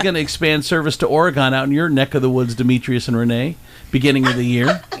 Tarta's going to expand service to Oregon out in your neck of the woods, Demetrius and Renee, beginning of the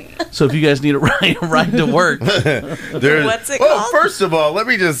year. So if you guys need a ride to work. What's it called? First of all, let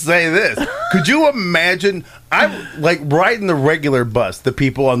me just say this. Could you imagine, I'm like riding the regular bus, the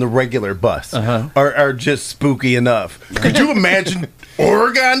people on the regular bus are just spooky enough. Could you imagine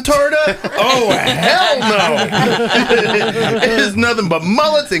Oregon Tarta? Oh, hell no. It is nothing but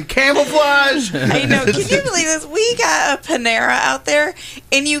mullets and camouflage. I know. Can you believe this? We got a Panera out there,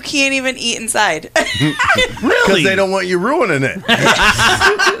 and you can't even eat inside. Really? Because they don't want you ruining it.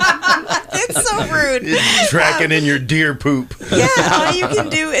 It's so rude. Tracking in your deer poop. Yeah, all you can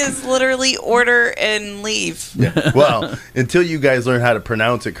do is literally order and leave. Yeah. Well, until you guys learn how to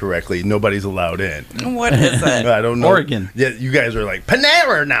pronounce it correctly, nobody's allowed in. What is it? I don't know. Oregon. Yeah, you guys are like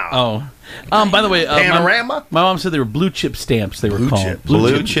Panera now. Oh. By the way, Panorama? My mom said they were blue chip stamps. They were called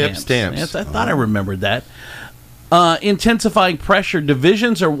blue chip stamps. Yes, I thought I remembered that. Intensifying pressure,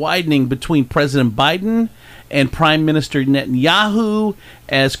 divisions are widening between President Biden and Prime Minister Netanyahu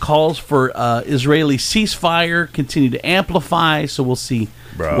as calls for Israeli ceasefire continue to amplify. So we'll see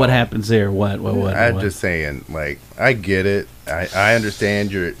what happens there. What? I'm just saying, like, I get it. I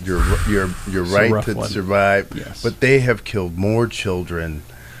understand your right to survive, yes. But they have killed more children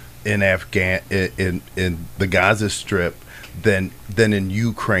in in the Gaza Strip than in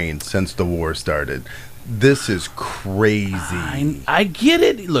Ukraine since the war started. This is crazy. I get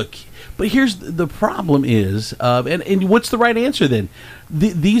it. Look, but here's the problem is, and what's the right answer then?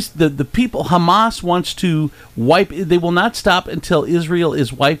 The people, Hamas wants to wipe. They will not stop until Israel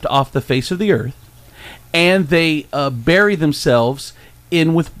is wiped off the face of the earth, and they bury themselves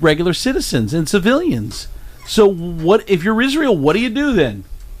in with regular citizens and civilians. So what if you're Israel? What do you do then?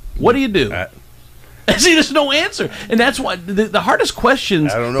 What do you do? See, there's no answer, and that's why the hardest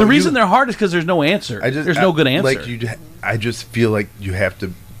questions. I don't know. The reason they're hard is because there's no answer. There's no good answer. Like I just feel like you have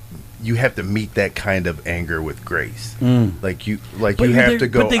to meet that kind of anger with grace. Like you have to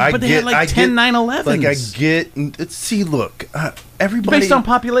go. But they had like 10 9/11s. Like I get. See, look, everybody based on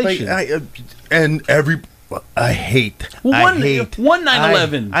population, I hate. One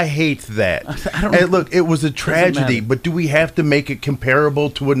 9/11. I hate that. And look, it was a tragedy, but do we have to make it comparable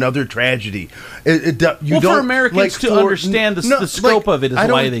to another tragedy? For Americans to understand the scope of it is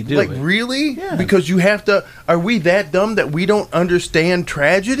why they do it. Like, really? Yeah. Because you have to. Are we that dumb that we don't understand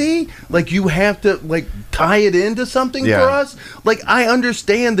tragedy? Like, you have to tie it into something for us? Like, I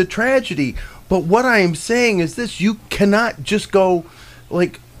understand the tragedy, but what I am saying is this: you cannot just go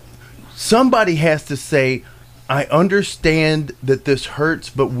somebody has to say, I understand that this hurts,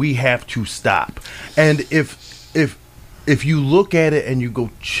 but we have to stop. And if you look at it and you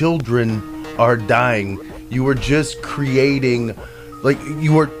go, children are dying, you are just creating,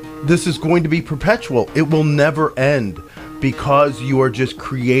 this is going to be perpetual. It will never end because you are just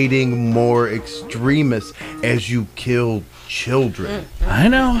creating more extremists as you kill children. I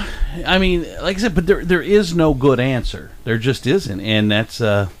know. I mean, like I said, but there is no good answer. There just isn't. And that's...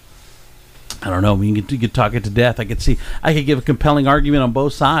 I don't know. You could talk it to death. I could give a compelling argument on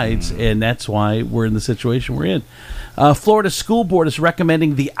both sides, and that's why we're in the situation we're in. Florida School Board is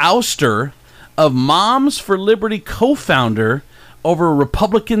recommending the ouster of Moms for Liberty co-founder over a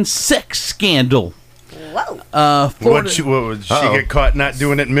Republican sex scandal. Whoa! What would she get caught not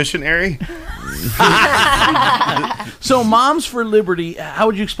doing it missionary? So Moms for Liberty, how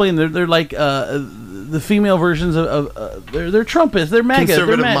would you explain? They're like the female versions of they're Trumpists. They're MAGA.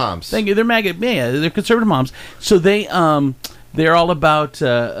 Conservative moms. Thank you. They're MAGA. Yeah, they're conservative moms. So they're all about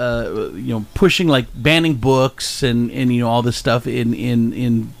pushing banning books and all this stuff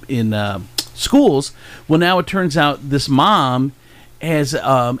in schools. Well, now it turns out this mom has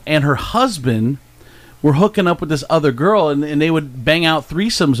and her husband were hooking up with this other girl, and they would bang out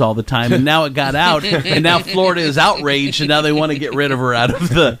threesomes all the time, and now it got out, and now Florida is outraged, and now they want to get rid of her out of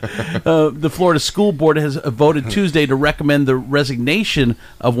the Florida School Board has voted Tuesday to recommend the resignation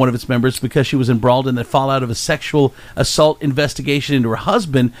of one of its members because she was embroiled in the fallout of a sexual assault investigation into her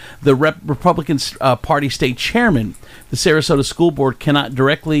husband, the Republican Party state chairman. The Sarasota School Board cannot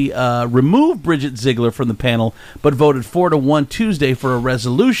directly remove Bridget Ziegler from the panel, but voted 4-1 Tuesday for a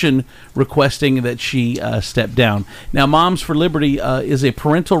resolution requesting that she step down. Now, Moms for Liberty is a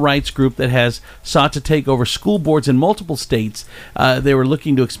parental rights group that has sought to take over school boards in multiple states. They were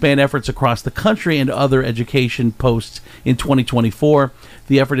looking to expand efforts across the country and other education posts in 2024.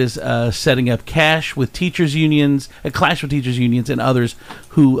 The effort is setting up clash with teachers unions, and others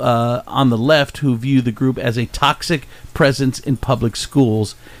who, on the left, who view the group as a toxic presence in public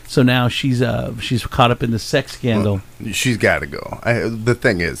schools. So now she's caught up in the sex scandal. Well, she's got to go. The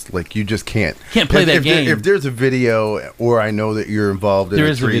thing is, you just can't play that game. If there's a video, or I know that you're involved in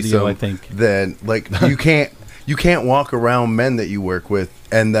a threesome, I think. Then you can't walk around men that you work with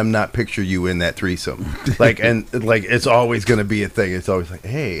and them not picture you in that threesome. It's always going to be a thing. It's always like,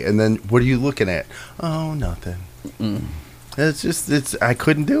 hey, and then what are you looking at? Oh, nothing. Mm-mm. I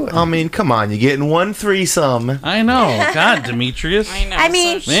couldn't do it. I mean, come on, you're getting one threesome. I know. God, Demetrius. I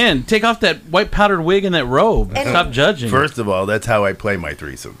mean, man, take off that white powdered wig and that robe. Stop judging. First of all, that's how I play my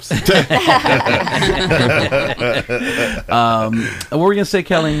threesomes. What were we going to say,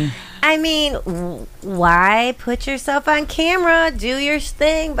 Kelly? I mean, why put yourself on camera? Do your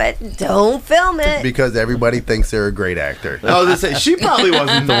thing, but don't film it. Because everybody thinks they're a great actor. I was going to say, she probably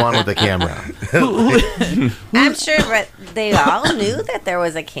wasn't the one with the camera. I'm sure, but they all knew that there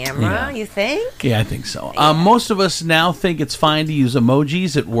was a camera, Yeah. You think? Yeah, I think so. Most of us now think it's fine to use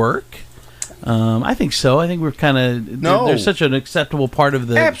emojis at work. I think so. I think we're kind of... They're such an acceptable part of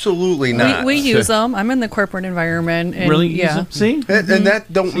the... Absolutely not. We use them. I'm in the corporate environment. And really? Use them? See? And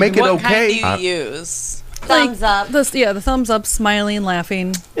that don't make it okay. What kind do you use? Thumbs up. The thumbs up, smiling,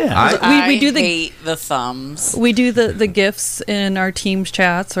 laughing. Yeah. I hate the thumbs. We do the GIFs in our Teams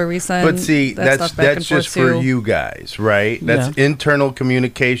chats, or we send. But see, stuff back and just forth for you guys, right? That's internal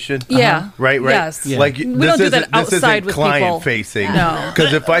communication. Yeah. Right. Yes. Yeah. We don't do that outside with people. client facing. No.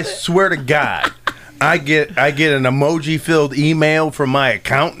 Because if I swear to God, I get an emoji-filled email from my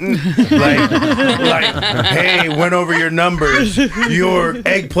accountant, like, hey, went over your numbers. Your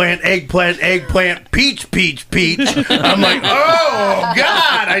eggplant, peach. I'm like, oh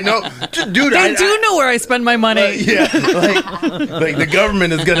God, I know, dude. I do know where I spend my money. Like the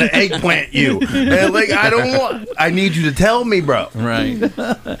government is gonna eggplant you, and I need you to tell me, bro. Right.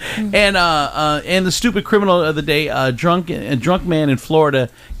 And the stupid criminal of the day, a drunk man in Florida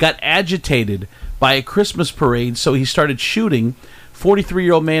got agitated by a Christmas parade, so he started shooting.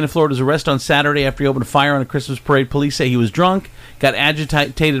 43-year-old man in Florida was arrested on Saturday after he opened a fire on a Christmas parade. Police say he was drunk, got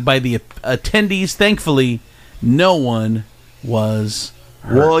agitated by the attendees. Thankfully, no one was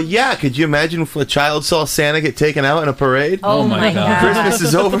hurt. Well, yeah. Could you imagine if a child saw Santa get taken out in a parade? Oh my God. Christmas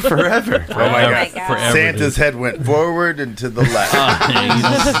is over forever. Oh my God. Forever, Santa's head went forward and to the left. You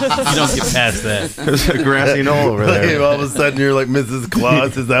don't get past that. There's a grassy knoll over there. All of a sudden, you're like Mrs.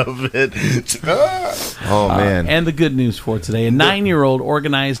 Claus's outfit. Oh, man. And the good news for today. A 9-year-old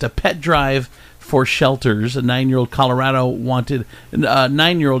organized a pet drive for shelters. A 9-year-old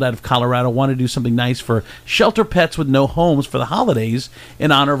out of Colorado wanted to do something nice for shelter pets with no homes for the holidays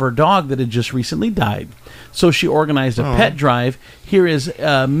in honor of her dog that had just recently died. So she organized a pet drive. Here is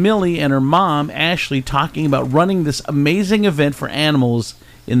Millie and her mom, Ashley, talking about running this amazing event for animals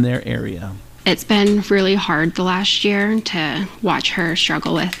in their area. It's been really hard the last year to watch her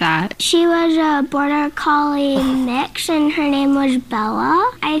struggle with that. She was a border collie mix and her name was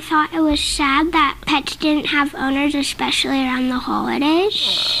Bella. I thought it was sad that pets didn't have owners, especially around the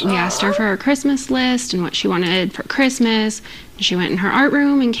holidays. We asked her for her Christmas list and what she wanted for Christmas. She went in her art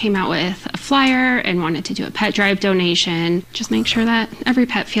room and came out with a flyer and wanted to do a pet drive donation. Just make sure that every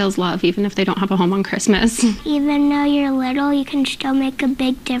pet feels love, even if they don't have a home on Christmas. Even though you're little, you can still make a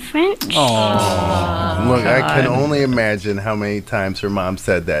big difference. Aww. Look, I can only imagine how many times her mom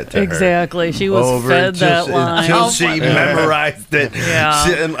said that to her. Exactly. She was fed that line. Until she memorized it.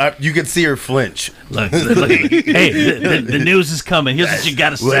 Yeah. You could see her flinch. Look. Hey, the news is coming. Here's what you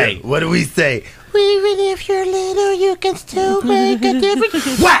got to say. What do we say? Even if you're little, you can still make a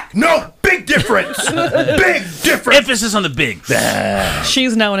difference. Whack! No! Big difference! Big difference! Emphasis on the big.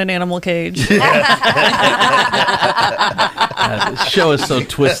 She's now in an animal cage. This show is so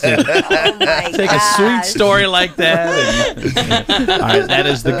twisted. Take a sweet story like that. All right, that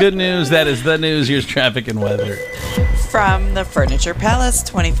is the good news. That is the news. Here's traffic and weather. From the Furniture Palace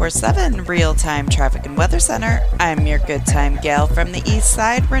 24/7 Real-Time Traffic and Weather Center, I'm your good time gal from the east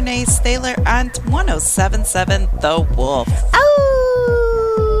side, Renee Staler on 1077 The Wolf. Oh!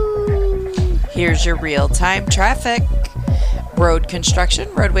 Here's your real-time traffic. Road construction,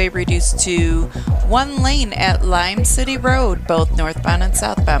 roadway reduced to one lane at Lime City Road, both northbound and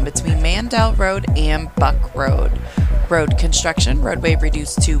southbound between Mandel Road and Buck Road. Road construction, roadway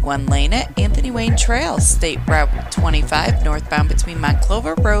reduced to one lane at Anthony Wayne Trail, State Route 25, northbound between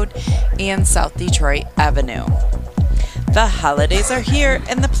Montclover Road and South Detroit Avenue. The holidays are here,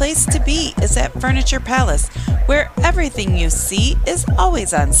 and the place to be is at Furniture Palace, where everything you see is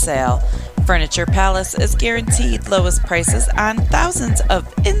always on sale. Furniture Palace is guaranteed lowest prices on thousands of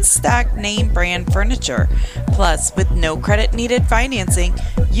in-stock name brand furniture. Plus, with no credit needed financing,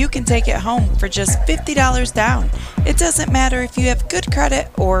 you can take it home for just $50 down. It doesn't matter if you have good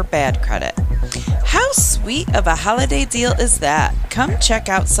credit or bad credit. How sweet of a holiday deal is that? Come check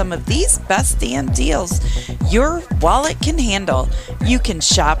out some of these best damn deals your wallet can handle. You can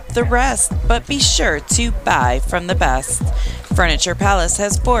shop the rest, but be sure to buy from the best. Furniture Palace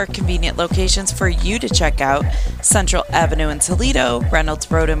has 4 convenient locations for you to check out: Central Avenue in Toledo,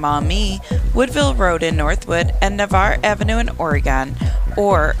 Reynolds Road in Maumee, Woodville Road in Northwood, and Navarre Avenue in Oregon,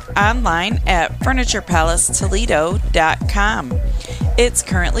 or online at FurniturePalaceToledo.com. It's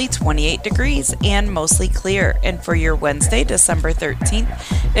currently 28 degrees and mostly clear, and for your Wednesday, December 13th,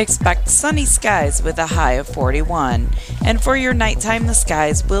 expect sunny skies with a high of 41. And for your nighttime, the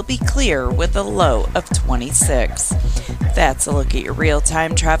skies will be clear with a low of 26. That's a look at your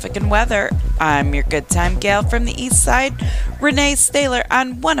real-time traffic and weather. I'm your good time gal from the east side, Renee Staler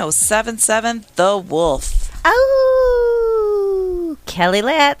on 1077 The Wolf. Oh, Kelly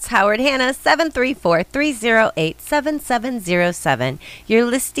Latz, Howard Hanna, 734-308-7707. Your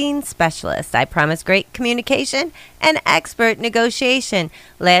listing specialist. I promise great communication and expert negotiation.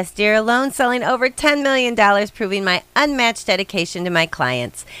 Last year alone, selling over $10 million, proving my unmatched dedication to my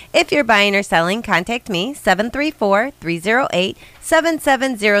clients. If you're buying or selling, contact me,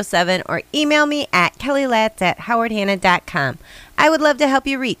 734-308-7707, or email me at kellylatz@howardhanna.com. I would love to help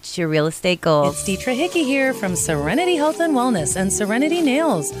you reach your real estate goals. It's Deetra Hickey here from Serenity Health and Wellness and Serenity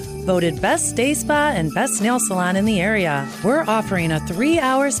Nails, voted best day spa and best nail salon in the area. We're offering a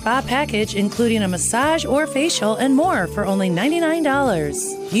 3-hour spa package including a massage or facial and more for only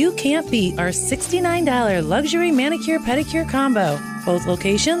 $99. You can't beat our $69 luxury manicure pedicure combo. Both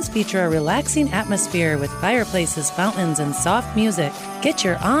locations feature a relaxing atmosphere with fireplaces, fountains, and soft music. Get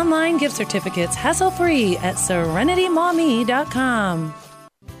your online gift certificates hassle-free at serenitymommy.com.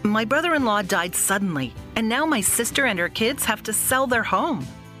 My brother-in-law died suddenly, and now my sister and her kids have to sell their home.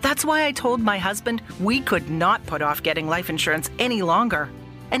 That's why I told my husband we could not put off getting life insurance any longer.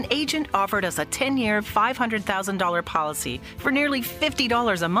 An agent offered us a 10-year, $500,000 policy for nearly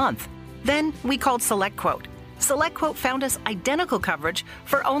 $50 a month. Then we called SelectQuote. SelectQuote found us identical coverage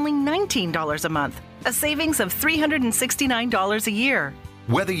for only $19 a month, a savings of $369 a year.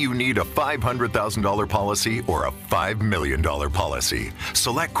 Whether you need a $500,000 policy or a $5 million policy,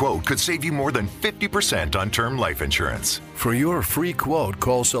 SelectQuote could save you more than 50% on term life insurance. For your free quote,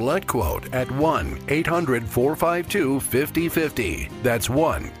 call SelectQuote at 1-800-452-5050. That's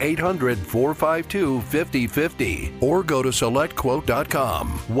 1-800-452-5050. Or go to SelectQuote.com.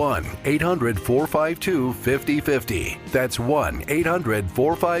 1-800-452-5050. That's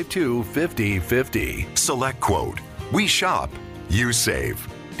 1-800-452-5050. SelectQuote. We shop. You save.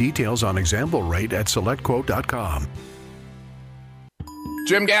 Details on example rate at SelectQuote.com.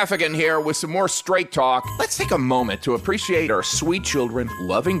 Jim Gaffigan here with some more Straight Talk. Let's take a moment to appreciate our sweet children,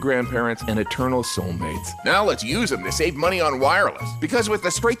 loving grandparents, and eternal soulmates. Now let's use them to save money on wireless. Because with the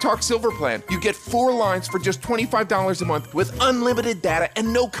Straight Talk Silver Plan, you get 4 lines for just $25 a month with unlimited data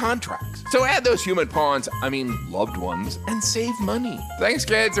and no contracts. So add those human pawns, loved ones, and save money. Thanks,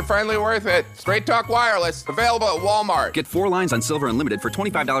 kids. You're finally worth it. Straight Talk Wireless, available at Walmart. Get 4 lines on Silver Unlimited for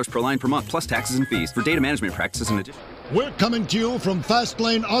 $25 per line per month, plus taxes and fees. For data management practices in addition. We're coming to you from Fast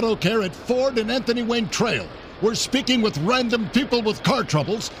Lane Auto Care at Ford and Anthony Wayne Trail. We're speaking with random people with car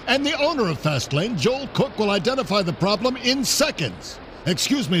troubles, and the owner of Fast Lane, Joel Cook, will identify the problem in seconds.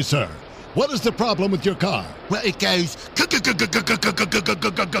 Excuse me, sir. What is the problem with your car? Well, it goes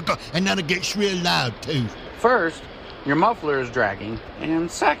and then it gets real loud, too. First, your muffler is dragging,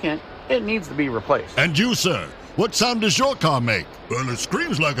 and second, it needs to be replaced. And you, sir, what sound does your car make? Well, it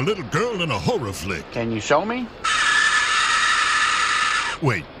screams like a little girl in a horror flick. Can you show me?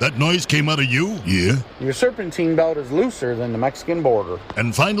 Wait, that noise came out of you? Yeah. Your serpentine belt is looser than the Mexican border.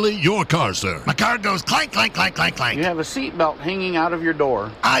 And finally, your car, sir. My car goes clank, clank, clank, clank, clank. You have a seat belt hanging out of your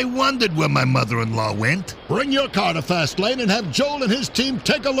door. I wondered where my mother-in-law went. Bring your car to Fast Lane and have Joel and his team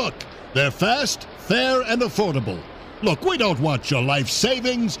take a look. They're fast, fair, and affordable. Look, we don't want your life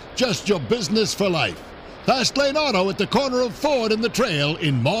savings, just your business for life. Fast Lane Auto at the corner of Ford and the Trail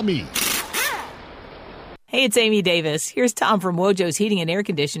in Maumee. Hey, it's Amy Davis. Here's Tom from Wojo's Heating and Air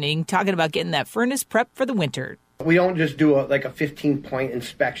Conditioning talking about getting that furnace prepped for the winter. We don't just do a 15-point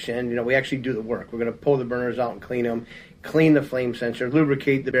inspection. We actually do the work. We're going to pull the burners out and clean them, clean the flame sensor,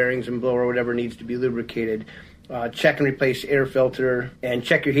 lubricate the bearings and blower, whatever needs to be lubricated, check and replace air filter, and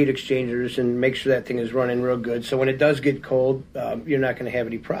check your heat exchangers and make sure that thing is running real good. So when it does get cold, you're not going to have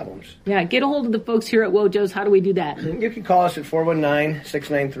any problems. Yeah, get a hold of the folks here at Wojo's. How do we do that? You can call us at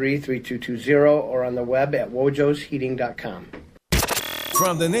 419-693-3220 or on the web at wojosheating.com.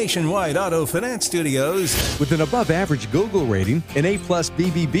 From the Nationwide Auto Finance Studios, with an above-average Google rating, an A-plus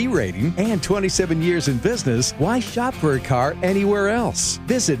BBB rating, and 27 years in business, why shop for a car anywhere else?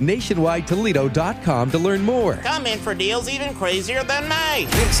 Visit nationwidetoledo.com to learn more. Come in for deals even crazier than me.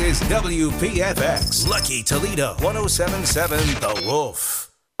 This is WPFX, Lucky Toledo, 107.7 The Wolf.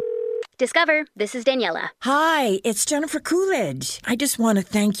 Discover, this is Daniela. Hi, it's Jennifer Coolidge. I just want to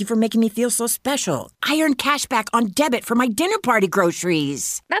thank you for making me feel so special. I earned cash back on debit for my dinner party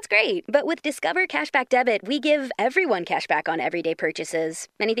groceries. That's great, but with Discover Cashback Debit, we give everyone cash back on everyday purchases.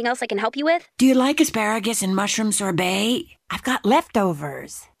 Anything else I can help you with? Do you like asparagus and mushroom sorbet? I've got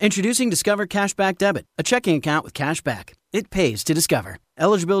leftovers. Introducing Discover Cashback Debit, a checking account with cash back. It pays to Discover.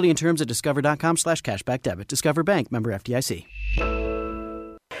 Eligibility and terms at discover.com/cashback debit. Discover Bank, member FDIC.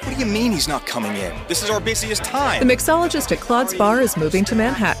 What do you mean he's not coming in? This is our busiest time. The mixologist at Claude's Bar is moving to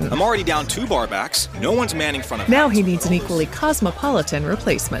Manhattan. I'm already down 2 bar backs. No one's manning front of Now he needs an equally cosmopolitan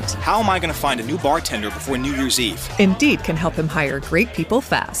replacement. How am I going to find a new bartender before New Year's Eve? Indeed can help him hire great people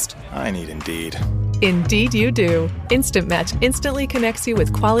fast. I need Indeed. Indeed you do. Instant Match instantly connects you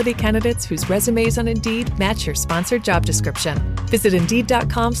with quality candidates whose resumes on Indeed match your sponsored job description. Visit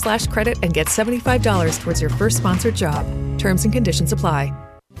Indeed.com/credit and get $75 towards your first sponsored job. Terms and conditions apply.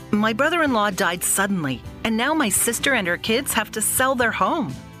 My brother-in-law died suddenly, and now my sister and her kids have to sell their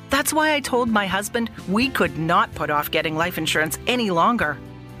home. That's why I told my husband we could not put off getting life insurance any longer.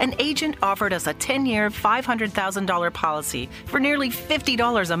 An agent offered us a 10-year, $500,000 policy for nearly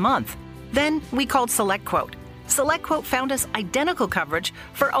 $50 a month. Then we called SelectQuote. SelectQuote found us identical coverage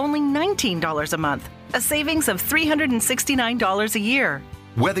for only $19 a month, a savings of $369 a year.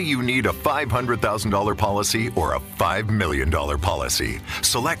 Whether you need a $500,000 policy or a $5 million policy,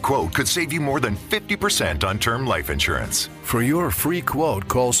 SelectQuote could save you more than 50% on term life insurance. For your free quote,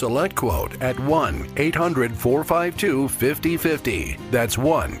 call SelectQuote at 1-800-452-5050. That's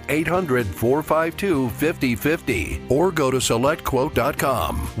 1-800-452-5050. Or go to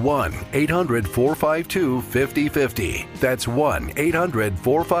SelectQuote.com. 1-800-452-5050. That's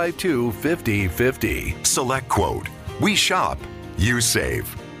 1-800-452-5050. SelectQuote. We shop. You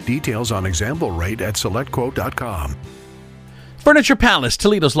save. Details on example rate at SelectQuote.com. Furniture Palace,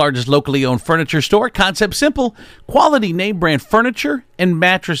 Toledo's largest locally owned furniture store. Concept simple. Quality name brand furniture and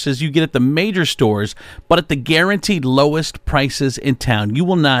mattresses you get at the major stores, but at the guaranteed lowest prices in town. You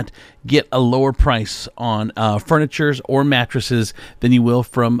will not get a lower price on furnitures or mattresses than you will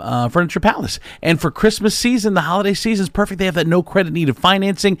from Furniture Palace. And for Christmas season, the holiday season is perfect. They have that no credit needed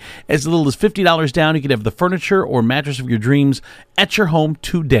financing. As little as $50 down, you can have the furniture or mattress of your dreams at your home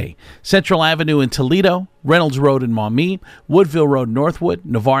today. Central Avenue in Toledo, Reynolds Road in Maumee, Woodville Road, Northwood,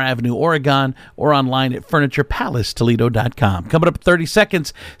 Navarre Avenue, Oregon, or online at FurniturePalaceToledo.com. Coming up in 30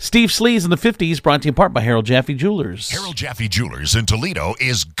 seconds, Steve Slees in the 50s, brought to you in part by Harold Jaffe Jewelers. Harold Jaffe Jewelers in Toledo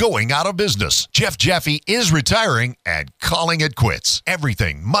is going out of business. Jeff Jaffe is retiring and calling it quits.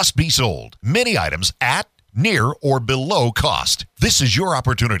 Everything must be sold. Many items at, near, or below cost. This is your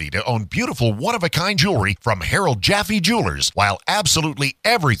opportunity to own beautiful one-of-a-kind jewelry from Harold Jaffe Jewelers, while absolutely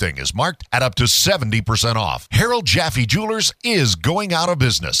everything is marked at up to 70% off. Harold Jaffe Jewelers is going out of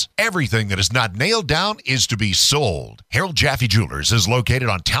business. Everything that is not nailed down is to be sold. Harold Jaffe Jewelers is located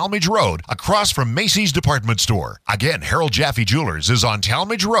on Talmadge Road, across from Macy's Department Store. Again, Harold Jaffe Jewelers is on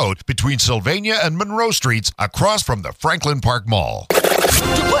Talmadge Road, between Sylvania and Monroe Streets, across from the Franklin Park Mall.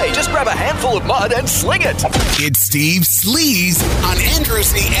 To play, just grab a handful of mud and sling it. It's Steve Slees on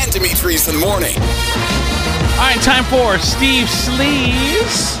Andrews and Demetrius in the morning. All right, time for Steve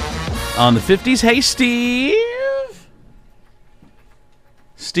Slees on the 50s. Hey, Steve.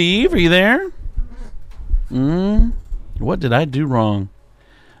 Steve, are you there? What did I do wrong?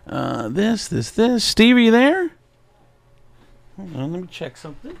 This. Steve, are you there? Hold on, let me check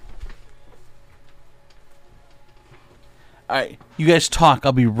something. All right, you guys talk.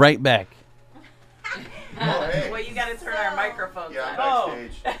 I'll be right back. Well, you got to turn our microphones on.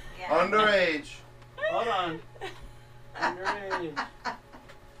 Backstage. Underage. Hold on. Underage.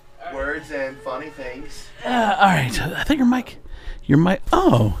 Words and funny things. All right, I think your mic.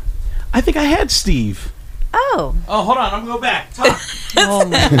 Oh, I think I had Steve. Oh, hold on. I'm going to go back. Talk. Oh,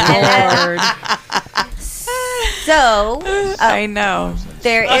 my Lord. So, I know.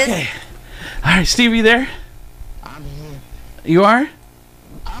 There is. Okay. All right, Steve, are you there? You are?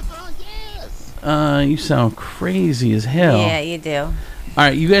 Yes. You sound crazy as hell. Yeah, you do. All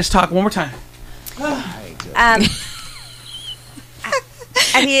right, you guys talk one more time. I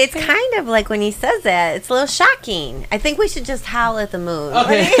mean, it's kind of like when he says that, it's a little shocking. I think we should just howl at the moon.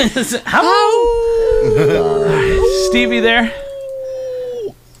 Okay. Hello. Stevie there?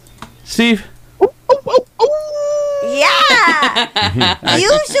 Steve? Yeah.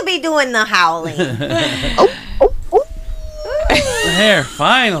 You should be doing the howling. There,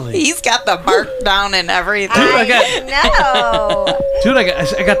 finally. He's got the bark down and everything. Dude,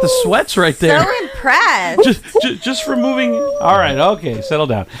 I got the sweats right there. So impressed. Just removing. All right, okay, settle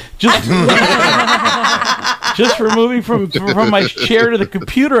down. Just removing from my chair to the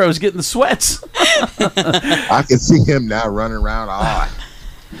computer, I was getting the sweats. I can see him now running around all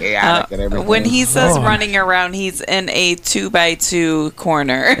chaotic and everything. When he says running around, he's in a 2x2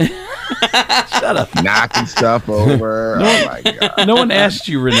 corner. Shut up. Knocking stuff over. Oh, my God. No one asked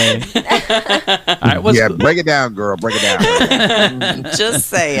you, Renee. All right, break it down, girl. Break it down. Just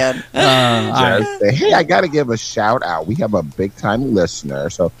saying. Hey, I got to give a shout out. We have a big-time listener.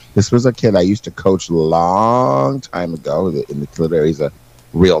 So this was a kid I used to coach a long time ago in the Toledo. He's a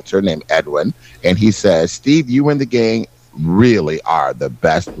realtor named Edwin. And he says, Steve, you and the gang really are the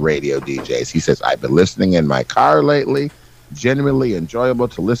best radio DJs. He says, I've been listening in my car lately. Genuinely enjoyable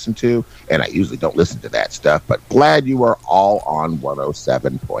to listen to, and I usually don't listen to that stuff, but glad you are all on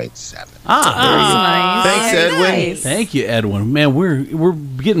 107.7. Nice. Thanks, Edwin. Nice. Thank you, Edwin. Man, we're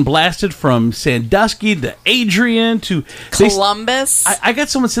getting blasted from Sandusky to Adrian to Columbus. I got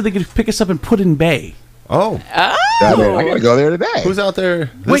someone said they could pick us up in Puddin Bay. Oh. I gotta go there today. Who's out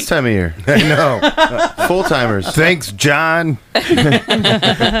there this time of year? I know. Full-timers. Thanks, John.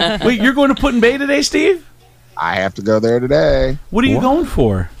 Wait, you're going to Put in Bay today, Steve? I have to go there today. What are you going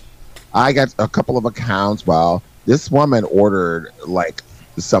for? I got a couple of accounts. Well, this woman ordered like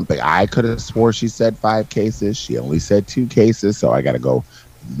something. I could have swore she said 5 cases. She only said 2 cases. So I got to go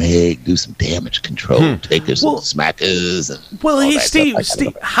do some damage control, take her some smackers. Hey,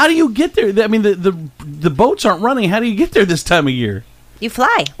 Steve, how do you get there? I mean, the boats aren't running. How do you get there this time of year? You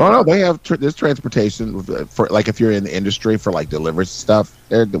fly. Oh no, they have there's transportation for like if you're in the industry for like delivery stuff.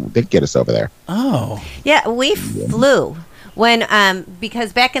 They get us over there. Oh, yeah, we flew when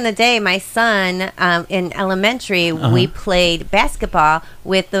because back in the day, my son in elementary, we played basketball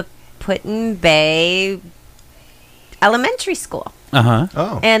with the Put in Bay Elementary School.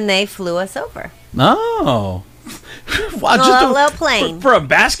 Oh, and they flew us over. Oh. Wow, just a little plane for a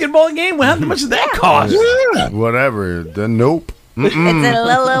basketball game. How much did that cost? Yeah. Whatever. Nope. It's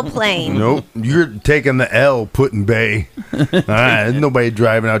a little plane. Nope. You're taking the L, Put in Bay. All right, there's nobody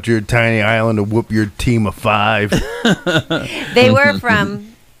driving out to your tiny island to whoop your team of 5. They were from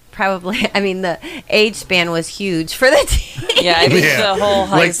probably, I mean, the age span was huge for the team. Yeah, I think the whole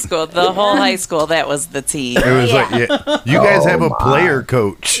high school, that was the team. It was you guys have a player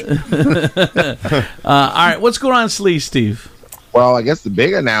coach. All right, what's going on, Steve? Well, I guess the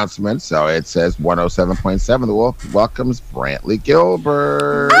big announcement, so it says 107.7 The Wolf welcomes Brantley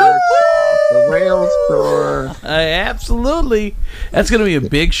Gilbert off the Rails Tour. Absolutely. That's going to be a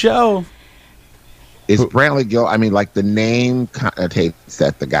big show. Is Brantley Gilbert, I mean, like the name connotates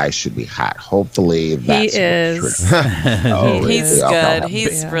that the guy should be hot. Hopefully that's He is. True. He's good.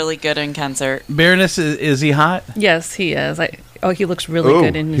 He's really good in concert. Baroness, is he hot? Yes, he is. He looks really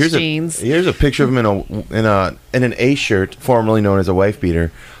good in his jeans. Here's a picture of him in an A shirt, formerly known as a wife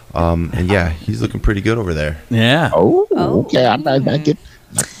beater. And yeah, he's looking pretty good over there. Yeah. Oh, okay. I might get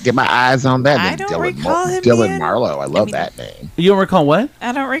my eyes on that. I don't recall him Dylan being- Marlowe. I love that name. You don't recall what?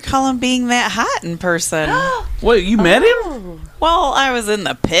 I don't recall him being that hot in person. Wait, you met him? Well, I was in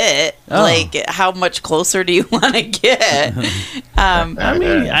the pit. Like, how much closer do you want to get?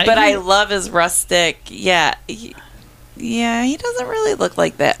 I love his rustic. Yeah. Yeah, he doesn't really look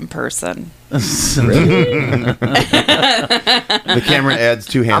like that in person. The camera adds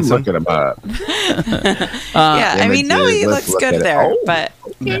too handsome. I'm looking him up. I mean, no, he looks good there, but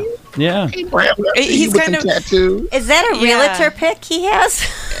yeah, he's kind of tattoo. Is that a realtor pick he has?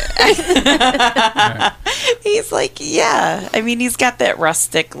 He's like, I mean, he's got that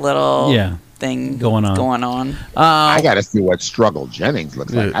rustic little thing going on. I got to see what Struggle Jennings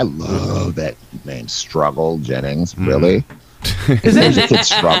looks like. I love that name, Struggle Jennings. Really? Is that Kid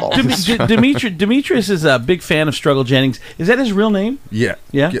Struggle? Demetrius is a big fan of Struggle Jennings. Is that his real name? Yeah.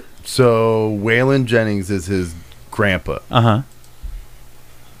 Yeah. So Waylon Jennings is his grandpa.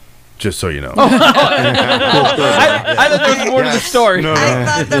 Just so you know. I thought there was more to the story. No.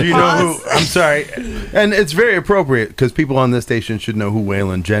 Do you know who? I'm sorry. And it's very appropriate because people on this station should know who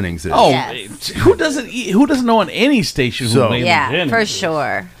Waylon Jennings is. Oh, who doesn't know on any station who Waylon Jennings for is?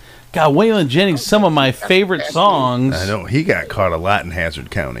 sure. God, Waylon Jennings, some of my favorite songs. I know. He got caught a lot in Hazard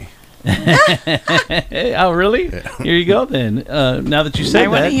County. Oh, really? Here you go, then. Now that you said that. I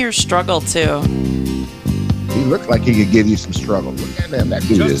want to hear Struggle, too. He looks like he could give you some struggle. Look at him. That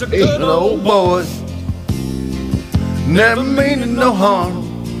dude is big. Good old boy. Never meaning no harm.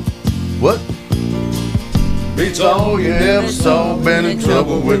 What? Beats all you ever saw. Been in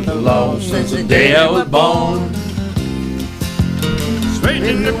trouble with the law since the day I was born. Straight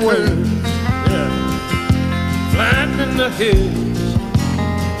in the woods, flat in the hills.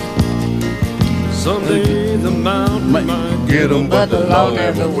 Someday the mountain might get them, but the law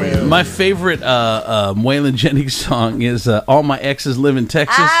never will. My favorite Waylon Jennings song is All My Exes Live in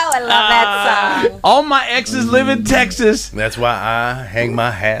Texas. Oh, I love that song. All My Exes Live in Texas. That's why I hang my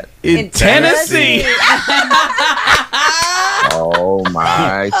hat in Tennessee. Oh,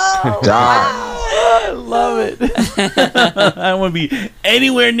 my God. I love it. I don't want to be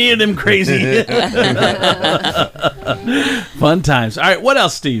anywhere near them crazy. Fun times. All right, what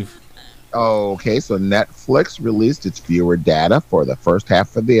else, Steve? Okay, so Netflix released its viewer data for the first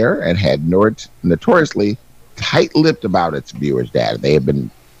half of the year and had notoriously tight-lipped about its viewers data.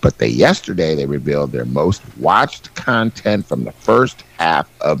 Yesterday they revealed their most watched content from the first half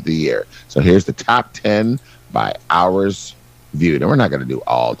of the year. So here's the top 10 by hours viewed. And we're not going to do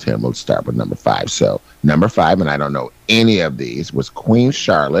all 10. We'll start with number 5. So number 5, and I don't know any of these, was Queen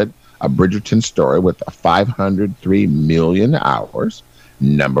Charlotte, a Bridgerton story with 503 million hours.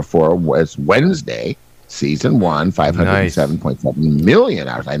 Number 4 was Wednesday, season 1, 507.7 million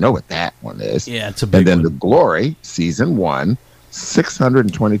hours. I know what that one one is. Yeah, it's a big And then one. The Glory, season 1,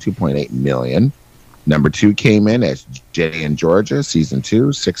 $622.8 million. Number 2 came in as Jay and Georgia, season 2,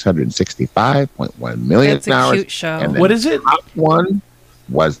 $665.1 million. It's a cute show. And What is it? Top one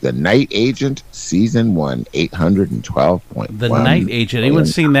was The Night Agent, season 1, $812.1 The Night Agent. Anyone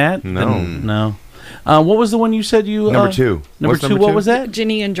seen that? No. No. What was the one you said you... Number 2. Number What's 2, number what 2? was that?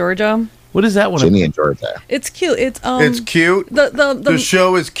 Ginny and Georgia. What is that one? Ginny and Georgia. It's cute. It's cute. The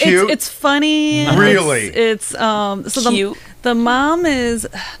show is cute. It's funny. Really? It's so Cute. the mom is,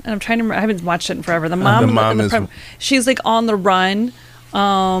 and I'm trying to remember, I haven't watched it in forever. The mom is she's like on the run.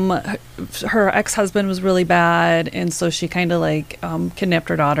 Her ex-husband was really bad, and so she kind of like kidnapped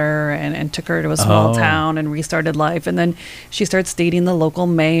her daughter and took her to a small town and restarted life. And then she starts dating the local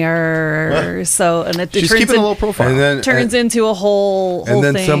mayor. So and it She's turns keeping a low profile. And then turns into a whole and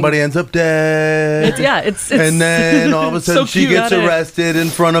then thing. somebody ends up dead. It's and then all of a sudden so she cute, gets got it. arrested in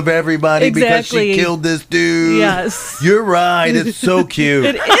front of everybody because Exactly. she killed this dude. Yes. You're right. It's so cute.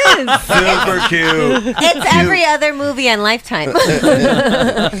 It is. Super cute. It's every other movie on Lifetime.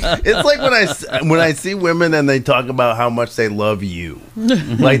 It's like when I see women and they talk about how much they love You,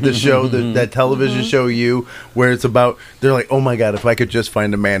 like the show, that television show You, where it's about, they're like, oh my God, if I could just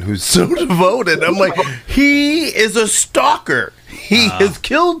find a man who's so devoted. I'm like, he is a stalker. He has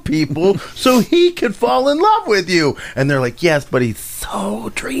killed people so he could fall in love with you. And they're like, yes, but he's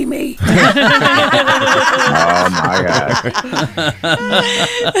so dreamy. Oh my God.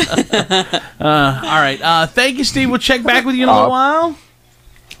 All right. Thank you, Steve. We'll check back with you in a little while.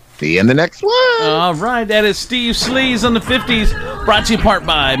 See you in the next one. All right. That is Steve Sleaze on the 50s. Brought to you in part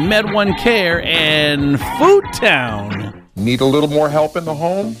by Med1 Care and Food Town. Need a little more help in the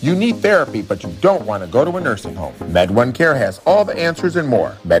home? You need therapy, but you don't want to go to a nursing home. Med1 Care has all the answers and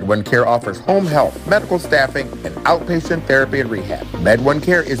more. Med1 Care offers home health, medical staffing, and outpatient therapy and rehab. Med1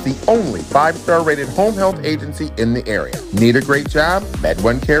 Care is the only 5-star rated home health agency in the area. Need a great job?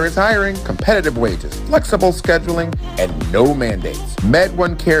 Med1 Care is hiring, competitive wages, flexible scheduling, and no mandates.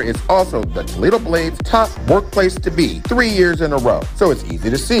 Med1 Care is also the Toledo Blade's top workplace to be 3 years in a row. So it's easy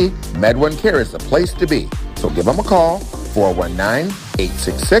to see, Med1 Care is the place to be. So give them a call,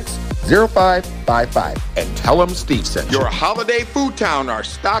 419-866-0555, and tell them Steve sent you. Your holiday Food Town are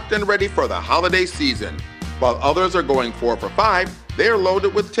stocked and ready for the holiday season. While others are going 4 for $5, they're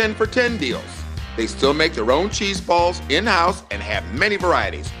loaded with 10 for $10 deals. They still make their own cheese balls in-house and have many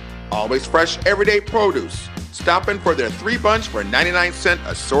varieties. Always fresh everyday produce. Stop in for their 3-bunch for 99-cent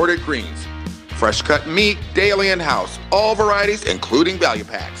assorted greens. Fresh cut meat daily in-house, all varieties including value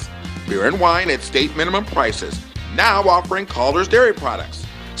packs. Beer and wine at state minimum prices. Now offering Calder's dairy products.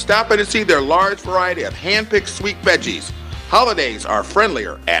 Stop in to see their large variety of hand-picked sweet veggies. Holidays are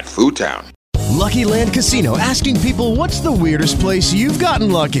friendlier at Food Town. Lucky Land Casino, asking people, what's the weirdest place you've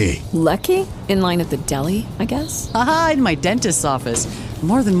gotten lucky? Lucky? In line at the deli, I guess? Aha, in my dentist's office.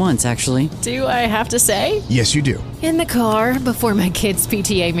 More than once, actually. Do I have to say? Yes, you do. In the car before my kids'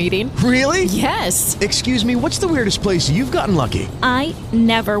 PTA meeting. Really? Yes. Excuse me, what's the weirdest place you've gotten lucky? I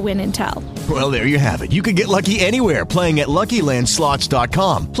never win and tell. Well, there you have it. You can get lucky anywhere, playing at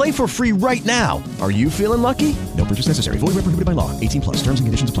LuckyLandSlots.com. Play for free right now. Are you feeling lucky? No purchase necessary. Void where prohibited by law. 18+. Terms and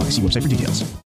conditions apply. See website for details.